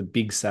with the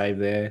big save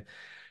there.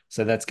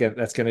 So that's going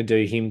to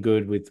do him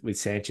good with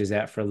Sanchez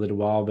out for a little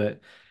while.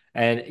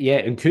 And yeah,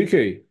 and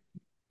Cuckoo,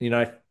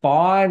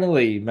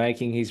 finally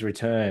making his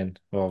return.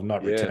 Well,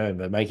 not Yeah. return,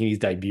 but making his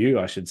debut,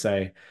 I should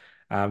say,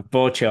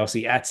 for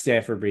Chelsea at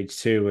Stamford Bridge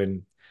too.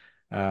 And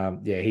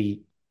yeah,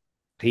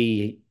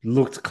 he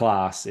looked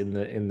class in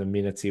the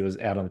minutes he was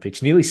out on the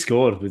pitch. Nearly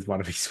scored with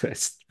one of his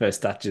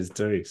first touches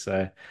too.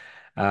 So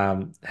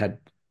had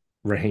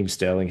Raheem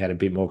Sterling had a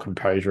bit more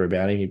composure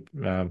about him.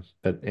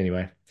 But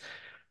anyway,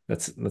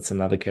 that's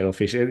another kettle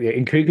fish. And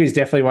Nkunku's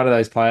definitely one of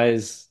those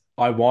players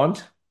I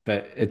want,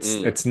 but it's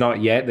Mm. it's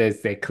not yet.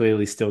 They're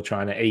clearly still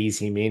trying to ease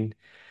him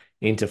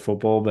into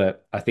football.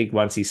 But I think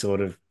once he sort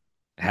of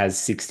has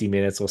 60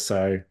 minutes or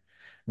so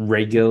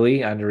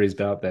regularly under his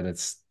belt, then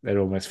it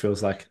almost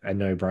feels like a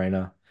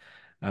no-brainer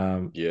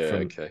Yeah.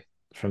 from Okay.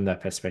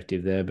 that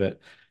perspective there. But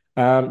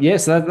yeah,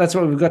 so that's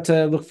what we've got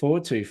to look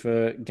forward to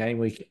for game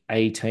week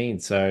 18.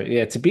 So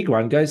yeah, it's a big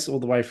one. Goes all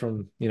the way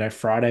from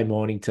Friday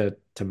morning to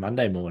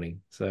Monday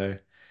morning. So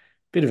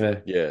bit of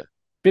a Yeah.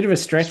 bit of a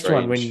stretched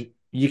one Strange. when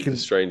you It's a can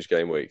strange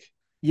game week.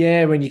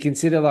 yeah, when you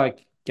consider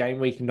like game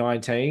week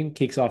 19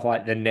 kicks off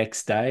like the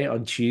next day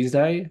on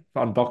Tuesday,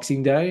 on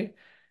Boxing Day,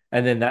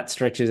 and then that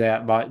stretches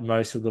out by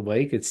most of the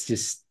week. It's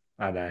just,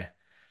 I don't know.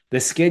 The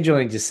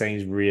scheduling just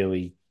seems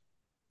really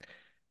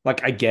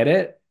like I get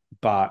it,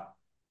 but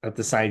at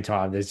the same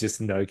time, there's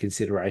just no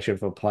consideration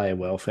for player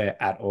welfare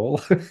at all.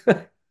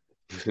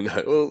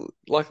 No. Well,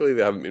 luckily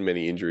there haven't been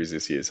many injuries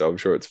this year, so I'm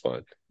sure it's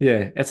fine.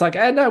 Yeah, it's like,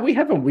 no, we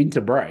have a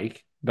winter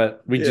break,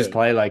 but we just Yeah.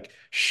 play like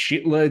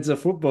shitloads of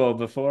football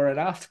before and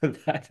after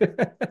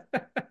that.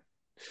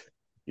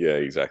 Yeah.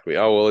 Exactly.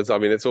 Oh well. I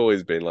mean, it's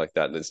always been like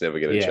that, and it's never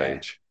going to Yeah.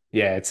 change.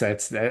 Yeah,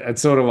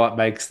 it's sort of what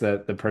makes the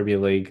Premier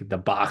League, the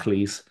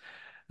Barclays,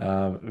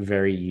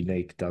 very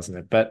unique, doesn't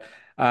it? But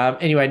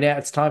anyway, now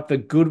it's time for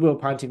Goodwill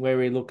Punting, where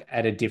we look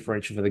at a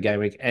differential for the game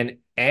week. And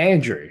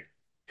Andrew,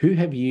 who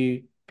have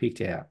you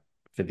picked out?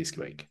 for this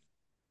week?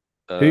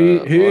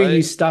 Uh, Who are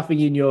you I stuffing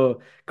in your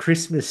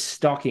Christmas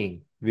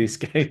stocking this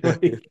game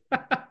week?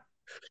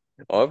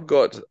 I've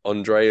got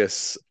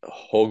Andreas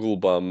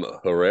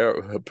Hogelbum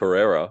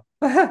Pereira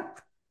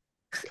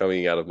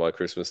coming out of my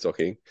Christmas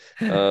stocking.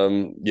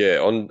 Yeah,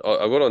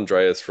 I got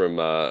Andreas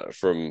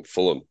from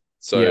Fulham.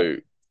 Yeah. So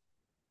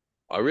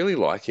I really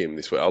like him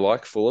this week. I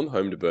like Fulham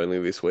home to Burnley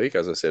this week.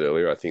 As I said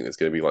earlier, I think there's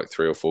going to be like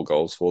 3 or 4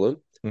 goals for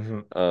them.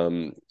 Mhm.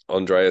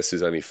 Andreas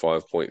is only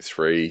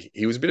 5.3.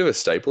 He was a bit of a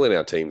staple in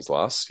our teams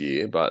last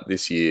year, but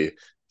this year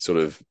sort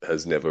of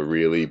has never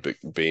really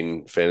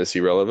been fantasy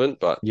relevant.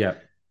 But Yeah.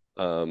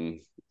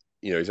 um,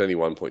 he's only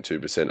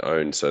 1.2%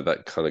 owned, so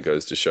that kind of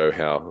goes to show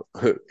how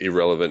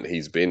irrelevant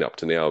he's been up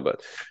to now.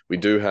 But we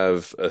do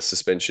have a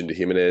suspension to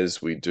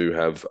Jimenez. We do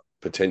have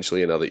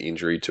potentially another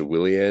injury to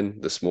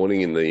Willian this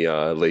morning in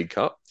the League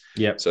Cup.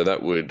 Yeah. So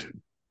that would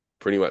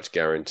pretty much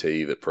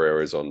guarantee that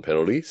Pereira is on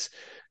penalties.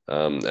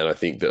 And I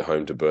think that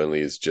home to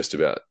Burnley is just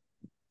about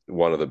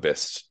one of the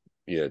best,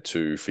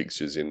 2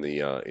 fixtures in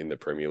the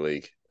Premier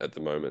League at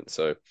the moment.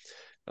 So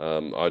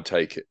I'll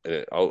take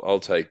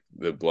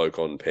the bloke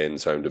on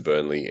pens home to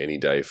Burnley any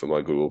day for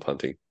my Google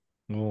punting.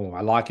 Oh,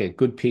 I like it.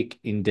 Good pick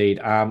indeed.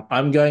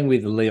 I'm going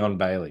with Leon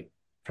Bailey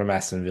from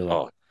Aston Villa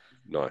Oh,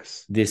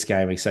 nice. this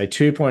gaming. So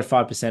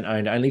 2.5%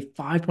 owned, only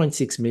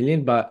 5.6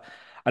 million, but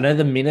I know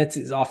the minutes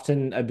is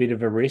often a bit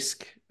of a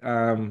risk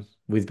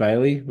with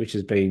Bailey, which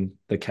has been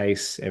the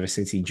case ever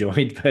since he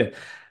joined. But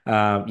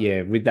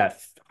yeah, with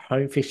that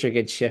home fixture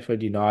against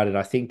Sheffield United,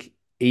 I think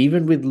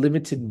even with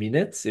limited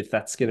minutes, if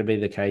that's going to be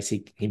the case,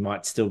 he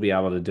might still be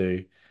able to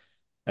do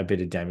a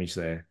bit of damage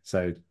there.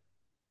 So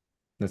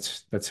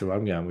that's who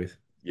I'm going with.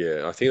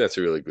 Yeah, I think that's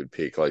a really good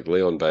pick. Like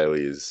Leon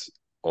Bailey is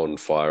on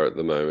fire at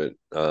the moment.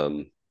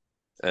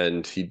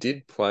 And he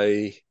did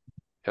play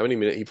how many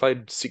minutes? He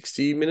played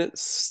 60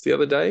 minutes the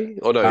other day.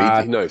 Oh no,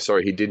 Uh no,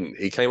 sorry, he didn't.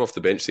 He came off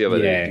the bench the other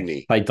day, yeah, didn't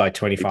he? played like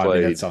He 25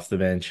 minutes played, off the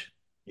bench.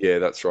 yeah,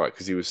 that's right,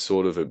 because he was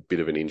sort of a bit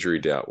of an injury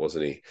doubt,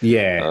 wasn't he?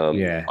 Yeah,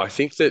 yeah. I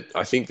think that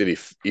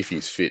if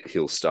he's fit,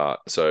 he'll start.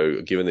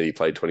 So given that he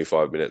played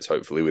 25 minutes,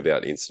 hopefully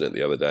without incident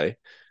the other day,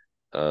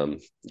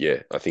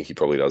 yeah, I think he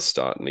probably does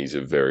start, and he's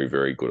a very,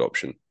 very good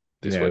option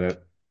this Yeah, week.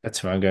 that's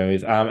who I'm going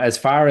with. As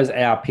far as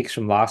our picks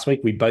from last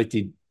week, we both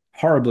did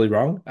horribly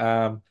wrong.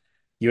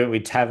 You went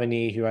with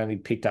Tavernier, who only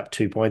picked up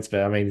 2 points,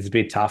 but I mean, it's a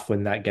bit tough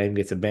when that game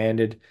gets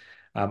abandoned.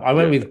 I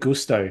went Yeah, with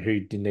Gusto, who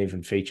didn't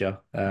even feature,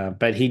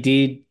 but he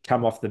did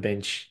come off the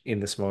bench in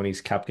this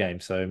morning's cup game,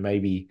 so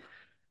maybe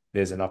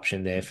there's an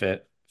option there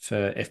for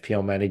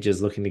FPL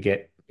managers looking to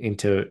get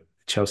into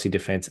Chelsea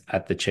defense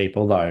at the cheap,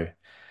 although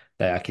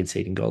they are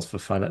conceding goals for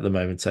fun at the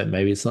moment, so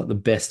maybe it's not the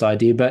best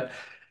idea, but.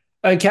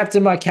 Oh,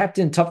 captain, my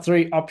captain, top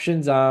three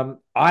options. I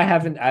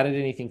haven't added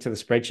anything to the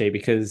spreadsheet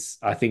because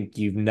I think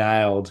you've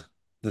nailed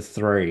the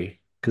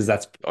three because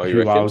that's oh,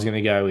 you who I was reckon?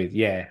 going to go with.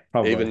 Yeah,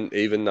 probably.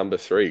 Even number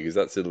three, because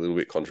that's a little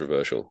bit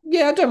controversial.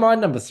 Yeah, I don't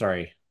mind number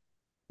three.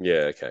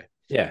 Yeah, okay.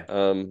 Yeah.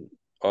 Um,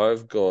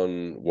 I've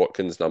gone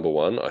Watkins number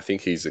one. I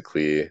think he's a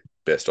clear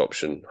best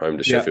option home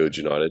to Yeah. Sheffield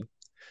United.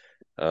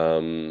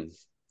 Um,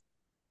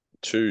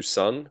 two,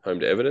 Son home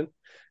to Everton,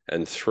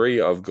 and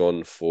three, I've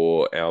gone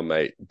for our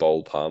mate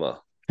Bol Palmer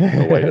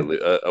away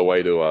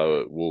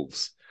to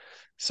Wolves.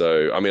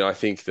 So, I mean, I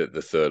think that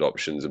the third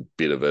option's a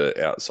bit of an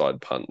outside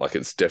punt. Like,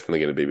 it's definitely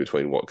going to be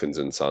between Watkins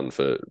and Son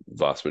for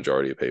vast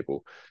majority of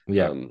people.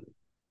 Yeah. Um,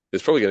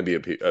 there's probably going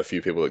to be a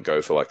few people that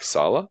go for like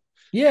Salah, but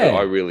Yeah.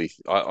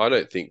 I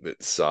don't think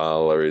that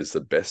Salah is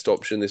the best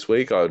option this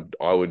week. I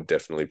would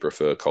definitely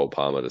prefer Cole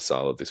Palmer to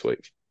Salah this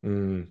week.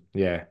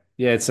 Yeah.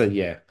 Yeah.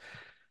 Yeah.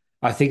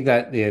 I think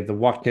that the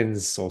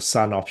Watkins or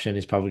Sun option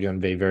is probably going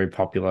to be very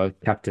popular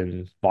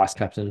captain, vice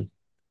captain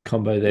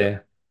combo Yeah.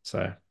 there.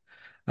 So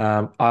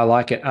I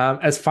like it.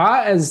 As far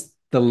as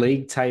the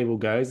league table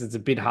goes, it's a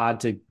bit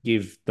hard to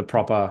give the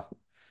proper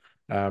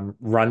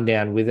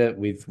rundown with it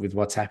with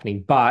what's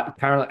happening. But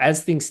currently,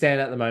 as things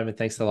stand at the moment,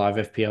 thanks to live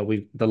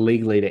FPL, the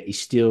league leader is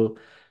still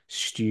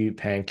Stu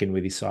Pankin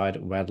with his side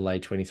of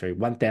Adelaide 23,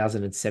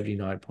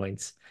 1,079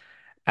 points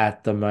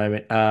at the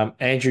moment.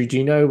 Andrew, do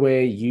you know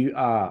where you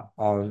are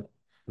on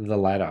the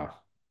ladder?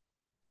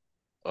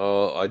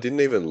 I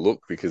didn't even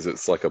look because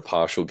it's like a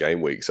partial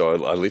game week,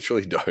 so I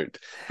literally don't.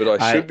 But I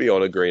should I be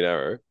on a green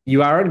arrow.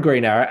 You are on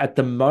Green Arrow. At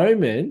the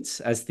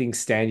moment, as things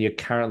stand, you're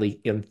currently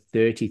in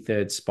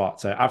 33rd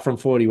spot. So up from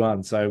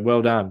 41. So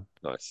well done.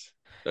 Nice.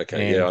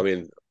 Okay. Yeah. I And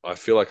mean, I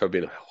feel like I've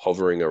been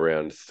hovering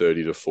around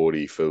 30 to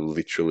 40 for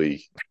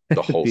literally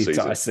the whole the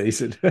entire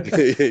season. season.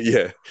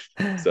 Yeah.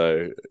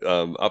 So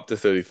up to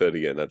 33rd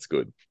again. That's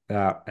good.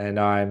 And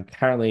I'm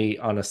currently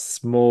on a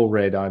small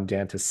red. I'm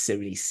down to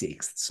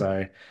 76th.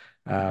 So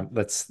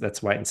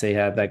let's wait and see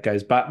how that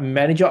goes. But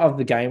manager of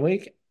the game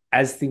week,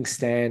 as things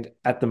stand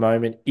at the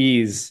moment,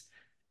 is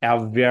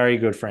our very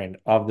good friend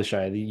of the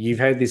show. You've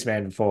heard this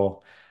man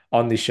before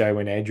on this show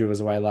when Andrew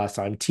was away last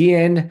time.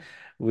 TN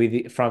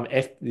from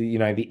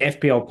the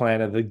FPL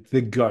planner,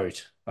 the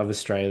GOAT of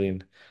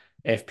Australian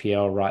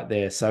FPL right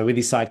there. So with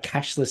his side,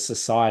 Cashless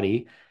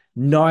Society,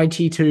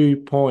 92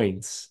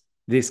 points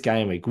this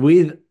game week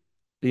with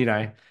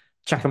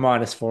chuck a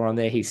 -4 on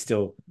there. He's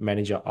still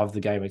manager of the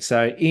game week.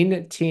 So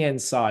in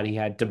TN's side, he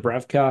had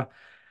Dubravka,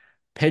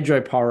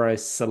 Pedro Porro,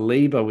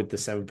 Saliba with the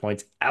 7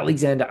 points,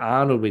 Alexander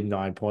Arnold with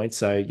 9 points.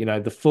 So,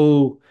 the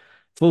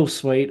full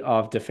suite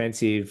of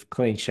defensive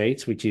clean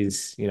sheets, which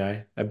is,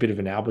 a bit of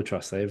an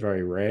albatross there,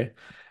 very rare.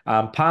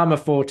 Palmer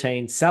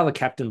 14, Salah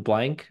captain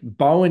blank,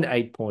 Bowen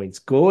 8 points,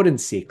 Gordon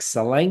 6,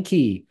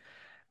 Solanke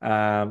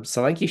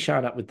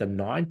showing up with the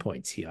 9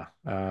 points here.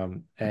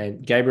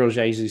 And Gabriel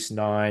Jesus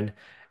 9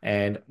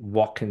 and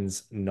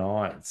Watkins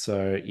 9.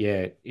 So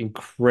yeah,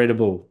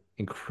 incredible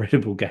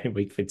game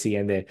week for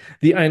TN there.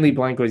 The only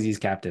blank was his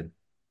captain.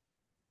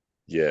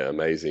 Yeah,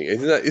 amazing.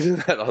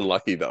 Isn't that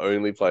unlucky? The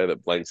only player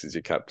that blanks is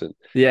your captain.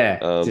 Yeah,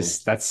 Um,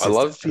 that's I just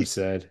love his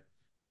absurd.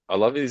 I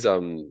love his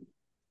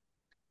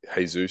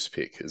Jesus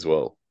pick as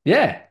well.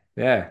 Yeah,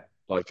 yeah,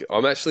 Like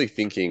I'm actually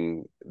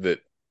thinking that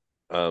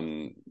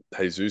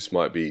Jesus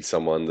might be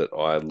someone that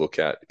I look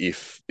at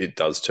if it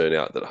does turn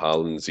out that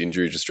Haaland's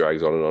injury just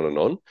drags on and on and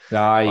on.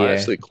 yeah, I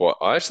actually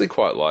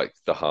quite like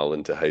the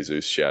Haaland to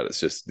Jesus shout. It's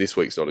just this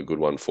week's not a good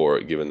one for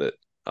it, given that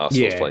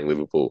Arsenal's yeah, playing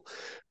Liverpool.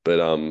 But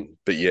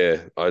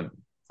yeah, I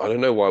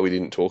don't know why we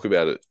didn't talk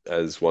about it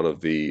as one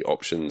of the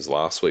options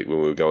last week when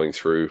we were going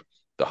through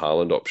the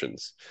Haaland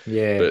options.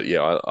 yeah. But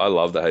yeah, I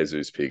love the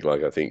Jesus pick.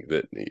 Like I think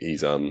that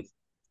he's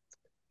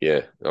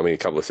yeah, I mean, a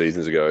couple of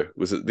seasons ago,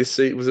 was it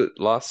was it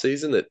last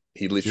season that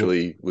he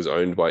literally was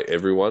owned by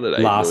everyone at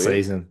 8 Last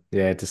million? season,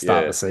 yeah, to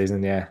start the Yeah,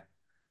 season, yeah.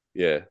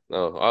 yeah.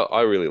 No,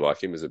 I really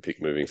like him as a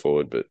pick moving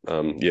forward. But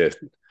yeah,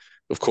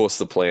 of course,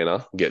 the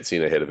planner gets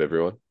in ahead of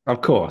everyone.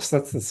 Of course,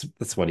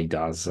 that's what he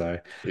does. So,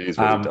 It is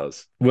what he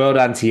does. well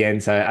done, Tien.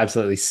 So,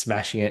 absolutely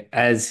smashing it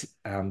as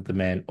the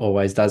man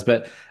always does.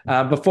 But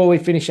before we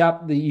finish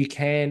up, you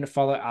can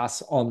follow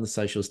us on the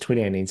socials,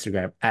 Twitter and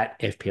Instagram at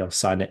FPL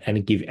Signet,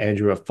 and give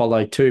Andrew a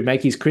follow too.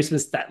 Make his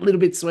Christmas that little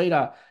bit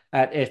sweeter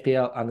at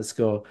FPL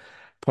 _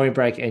 Point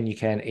Break, and you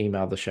can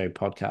email the show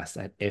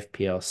podcast at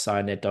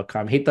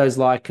fplsignet.com. Hit those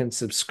like and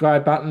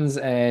subscribe buttons,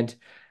 and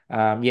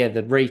yeah,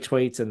 the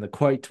retweets and the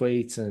quote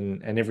tweets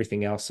and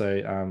everything else.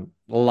 So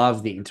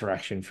love the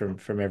interaction from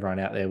everyone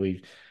out there.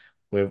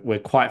 We're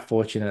quite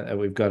fortunate that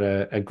we've got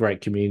a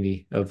great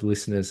community of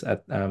listeners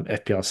at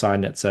FPL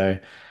Signet. So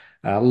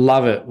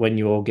love it when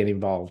you all get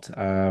involved,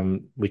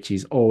 which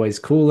is always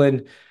cool.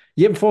 And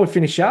yeah, before we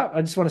finish up,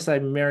 I just want to say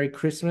Merry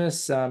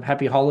Christmas,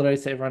 Happy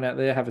Holidays to everyone out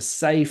there. Have a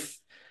safe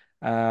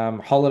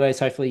holidays.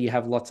 Hopefully you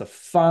have lots of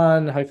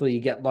fun. Hopefully you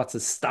get lots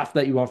of stuff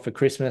that you want for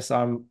Christmas.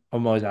 I'm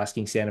always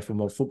asking Santa for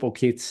more football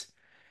kits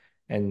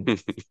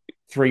and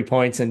 3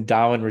 points and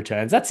Darwin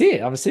returns. That's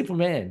it. I'm a simple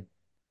man.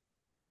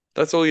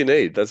 That's all you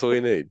need. That's all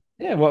you need.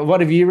 Yeah.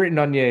 What have you written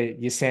on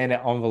your Santa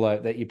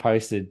envelope that you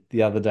posted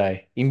the other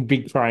day in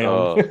big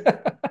crayon?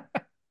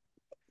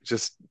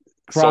 Just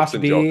socks Craft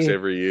and jocks beer.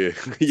 every year.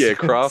 Yeah,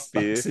 craft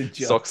beer, Socks and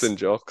socks jocks. and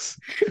jocks.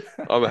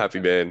 I'm a happy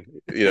man.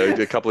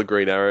 A couple of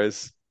green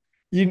arrows.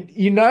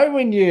 You know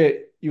when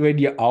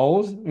you're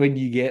old, when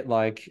you get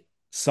like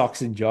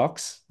socks and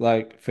jocks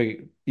like for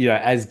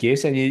as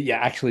gifts, and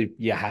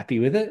you're happy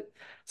with it.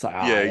 It's like,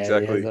 Yeah, oh yeah,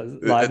 exactly.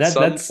 like At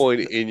some that's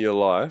point in your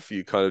life,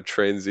 you kind of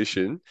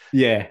transition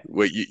yeah,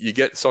 where you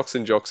get socks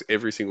and jocks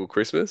every single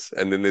Christmas,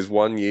 and then there's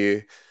one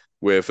year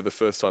where for the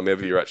first time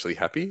ever you're actually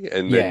happy,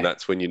 and then yeah,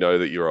 that's when you know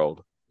that you're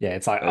old. yeah.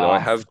 It's like, And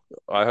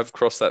I have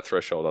crossed that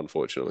threshold,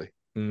 unfortunately.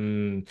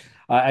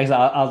 Actually,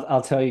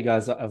 I'll tell you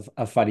guys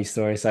a funny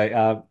story.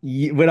 So,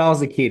 when I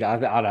was a kid, I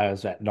don't know, I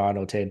was about 9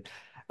 or 10.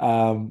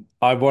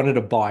 I wanted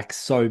a bike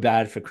so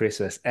bad for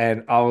Christmas,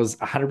 and I was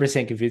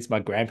 100% convinced my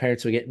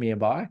grandparents would get me a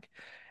bike.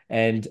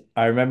 And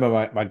I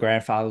remember my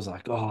grandfather was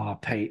like, "Oh,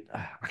 Pete,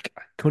 I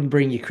couldn't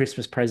bring your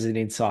Christmas present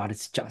inside.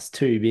 It's just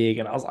too big."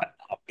 And I was like,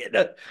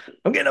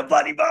 I'm getting a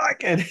bloody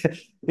bike. And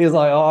he was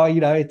like, "Oh,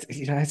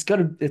 it's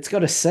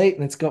got a seat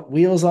and it's got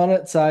wheels on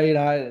it, so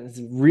it's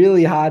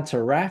really hard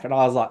to wrap." And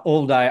I was like,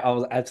 all day I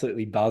was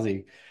absolutely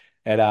buzzing.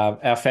 And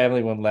our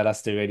family wouldn't let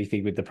us do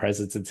anything with the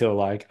presents until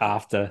like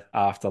after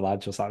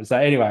lunch or something. So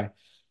anyway,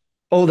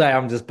 all day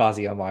I'm just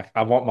buzzing. I'm like,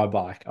 I want my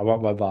bike. I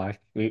want my bike.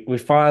 We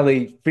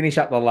finally finish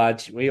up the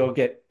lunch. We all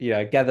get,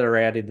 gathered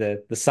around in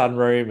the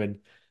sunroom, and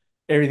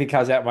everything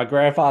comes out. My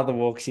grandfather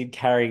walks in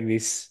carrying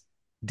this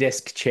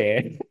desk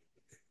chair.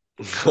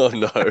 Oh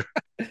no.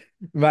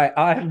 Mate,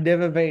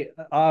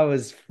 I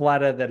was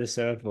flatter than a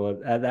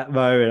surfboard at that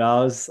moment.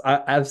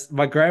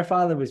 My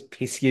grandfather was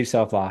pissing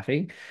himself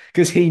laughing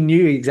because he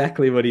knew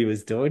exactly what he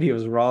was doing. He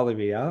was rolling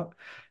me up.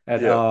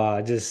 And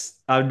Yeah.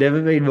 I've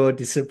never been more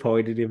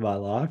disappointed in my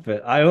life,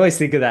 but I always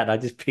think of that and I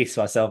just piss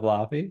myself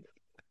laughing.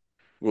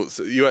 Well,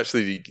 so you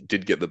actually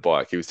did get the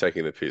bike. He was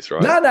taking the piss,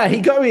 right? No,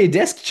 he got me a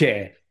desk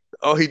chair.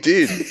 Oh, he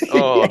did.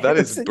 Oh, Yeah, that it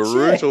is was a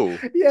chair.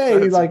 brutal. Yeah,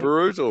 That's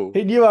brutal.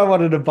 he knew I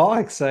wanted a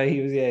bike, so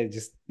he was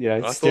just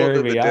I thought stirring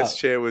that the me desk up.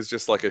 chair was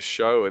just like a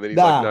show, and then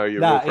he's like, "No,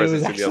 your real It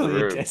was presence in the other actually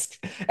a room."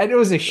 desk, and it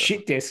was a No.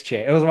 shit desk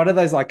chair. It was one of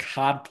those like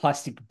hard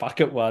plastic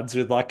bucket ones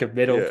with like a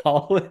metal Yeah,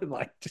 pole and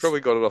like just probably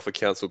got it off a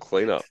council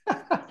cleanup.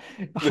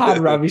 hard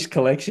rubbish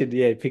collection.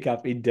 Yeah, pick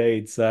up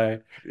indeed.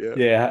 So Yeah.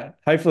 yeah,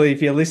 hopefully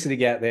if you're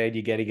listening out there and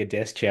you're getting a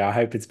desk chair, I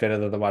hope it's better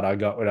than the one I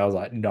got when I was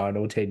like 9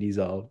 or 10 years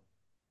old.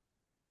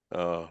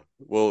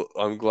 Well,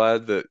 I'm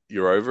glad that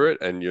you're over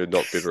it and you're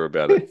not bitter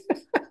about it.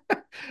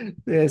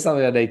 Yeah,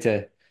 something I need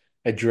to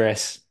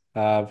address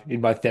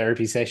in my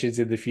therapy sessions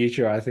in the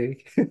future, I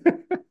think.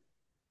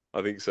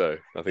 I think so.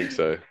 I think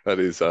so.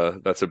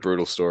 That's a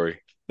brutal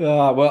story.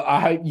 Well, I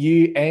hope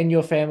you and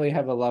your family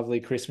have a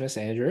lovely Christmas,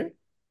 Andrew.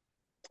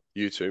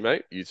 You too,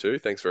 mate. You too.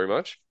 Thanks very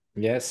much.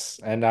 Yes,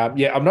 and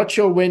yeah, I'm not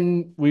sure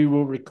when we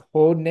will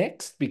record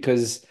next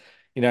because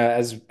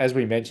as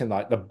we mentioned,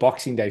 like the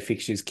Boxing Day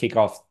fixtures kick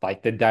off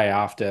like the day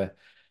after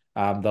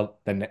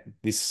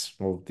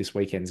this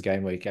weekend's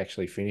game week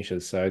actually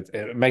finishes, so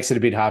it makes it a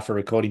bit hard for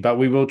recording. But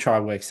we will try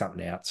and work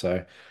something out.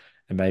 So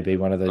it may be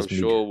one of I'm those mid.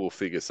 sure we'll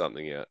figure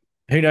something out.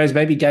 Who knows?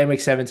 Maybe game week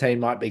 17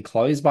 might be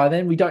closed by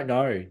then. We don't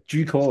know.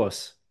 Due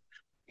course.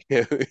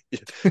 Yeah,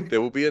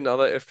 there will be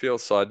another FPL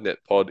SideNet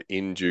pod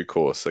in due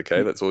course.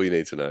 Okay, that's all you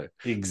need to know.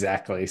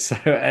 Exactly. So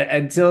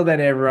until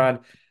then, everyone,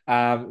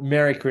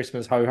 Merry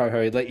Christmas, ho ho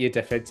ho. Let your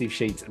defensive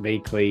sheets be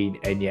clean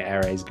and your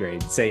arrows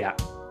green. See ya.